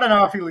 I don't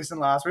know if he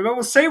listened last week, but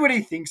we'll see what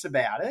he thinks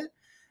about it.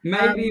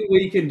 Maybe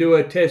we can do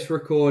a test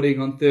recording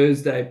on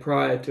Thursday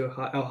prior to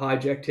our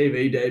Hijack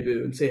TV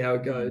debut and see how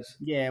it goes.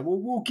 Yeah,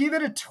 we'll give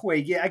it a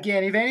tweak. Yeah,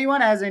 again, if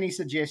anyone has any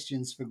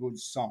suggestions for good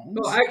songs...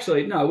 Oh,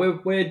 actually, no,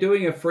 we're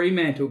doing a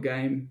Fremantle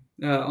game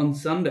on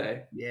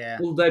Sunday. Yeah.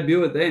 We'll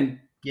debut it then.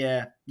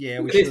 Yeah.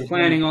 We should.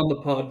 Planning on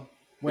the pod.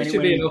 It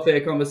should be an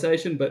off-air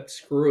conversation, but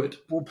screw it.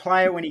 We'll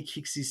play it when he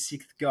kicks his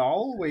 6th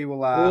goal. We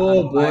will.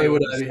 Oh boy,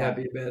 would I be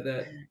happy about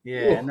that!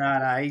 Yeah,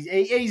 no,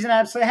 he's an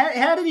absolute.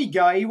 How did he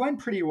go? He went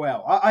pretty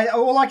well.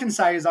 All I can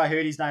say is I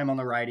heard his name on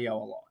the radio a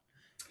lot,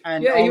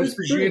 and he was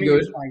pretty good. He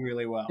was playing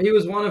really well. He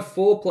was one of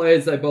 4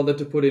 players they bothered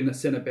to put in a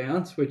centre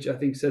bounce, which I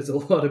think says a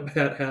lot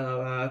about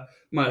how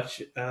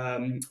much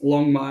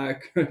Longmire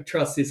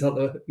trusts his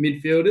other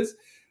midfielders.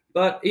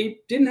 But he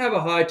didn't have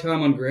a high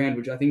time on ground,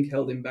 which I think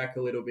held him back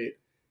a little bit.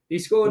 He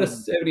scored a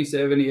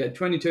 77. He had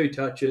 22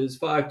 touches,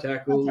 5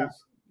 tackles,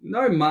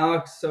 no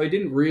marks, so he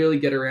didn't really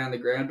get around the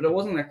ground. But it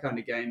wasn't that kind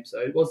of game, so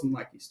it wasn't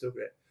like he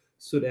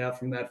stood out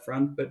from that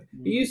front. But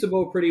he used the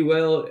ball pretty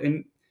well,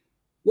 and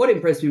what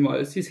impressed me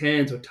most, his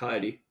hands were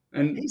tidy,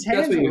 and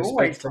that's what you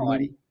expect from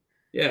him.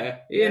 Yeah,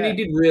 and he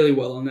did really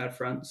well on that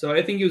front. So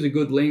I think he was a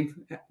good link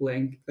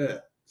in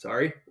the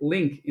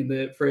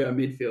Freo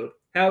midfield.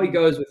 How he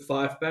goes with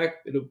 5-back,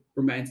 it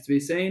remains to be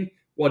seen.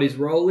 What his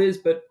role is,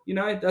 but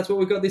that's what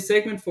we've got this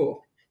segment for.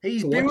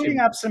 He's building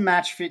up some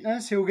match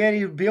fitness. He'll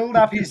build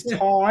up his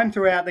time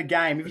throughout the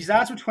game. If he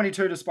starts with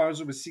 22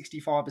 disposals with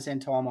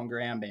 65% time on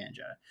ground,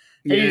 Banjo,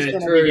 he's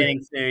going to be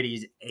getting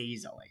 30s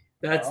easily.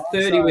 That's All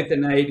right, 30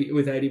 so-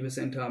 with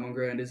 80% time on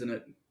ground, isn't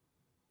it?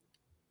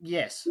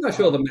 Yes. I'm not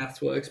sure the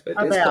maths works, but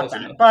it's About close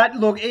that. enough. But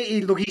look,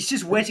 he's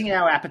just whetting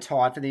our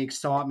appetite for the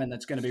excitement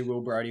that's going to be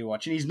Will Brodie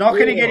watching. He's not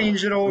going to get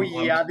injured all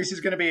year. This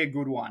is going to be a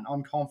good one.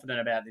 I'm confident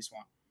about this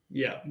one.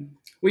 Yeah.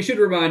 We should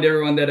remind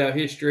everyone that our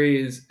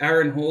history is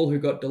Aaron Hall, who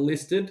got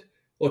delisted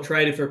or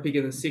traded for a pick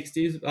in the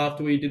 60s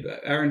after we did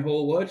Aaron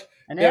Hall watch.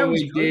 And now then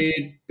we he's good.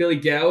 did Billy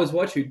Gowers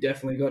watch, who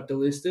definitely got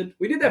delisted.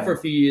 We did that for a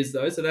few years,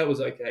 though, so that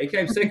was okay. He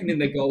came second in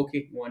their goal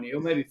kicking one year,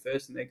 or maybe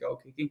first in their goal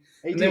kicking.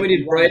 Then we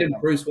did Braden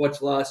Bruce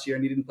watch last year,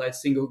 and he didn't play a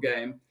single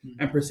game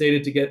and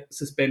proceeded to get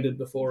suspended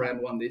before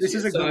round one this year. This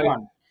is a good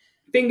one.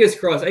 Fingers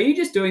crossed. Are you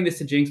just doing this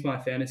to jinx my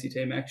fantasy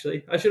team,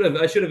 actually? I should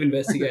have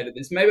investigated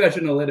this. Maybe I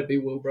shouldn't have let it be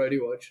Will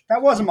Brodie watch.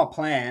 That wasn't my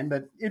plan,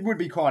 but it would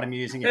be quite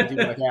amusing if it did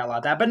work out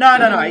like that. But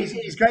no.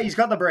 He's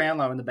got the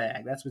Brownlow in the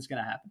bag. That's what's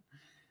going to happen.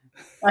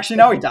 Actually,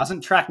 no, he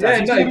doesn't. Track does.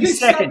 He's going to be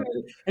second.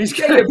 He's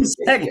going to be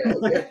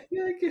second.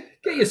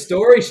 Get your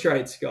story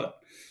straight, Scott.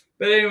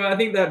 But anyway, I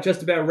think that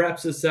just about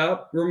wraps us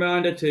up.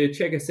 Reminder to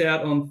check us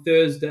out on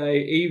Thursday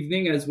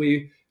evening as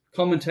we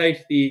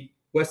commentate the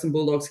Western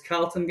Bulldogs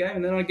Carlton game,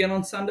 and then again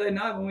on Sunday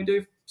night when we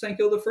do St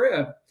Kilda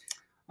Freo.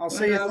 I'll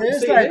see you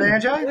Thursday,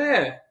 Banjo.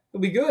 Yeah,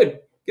 it'll be good.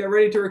 Get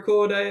ready to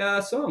record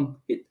a song.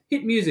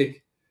 Hit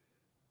music.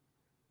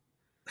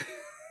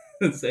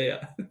 See ya.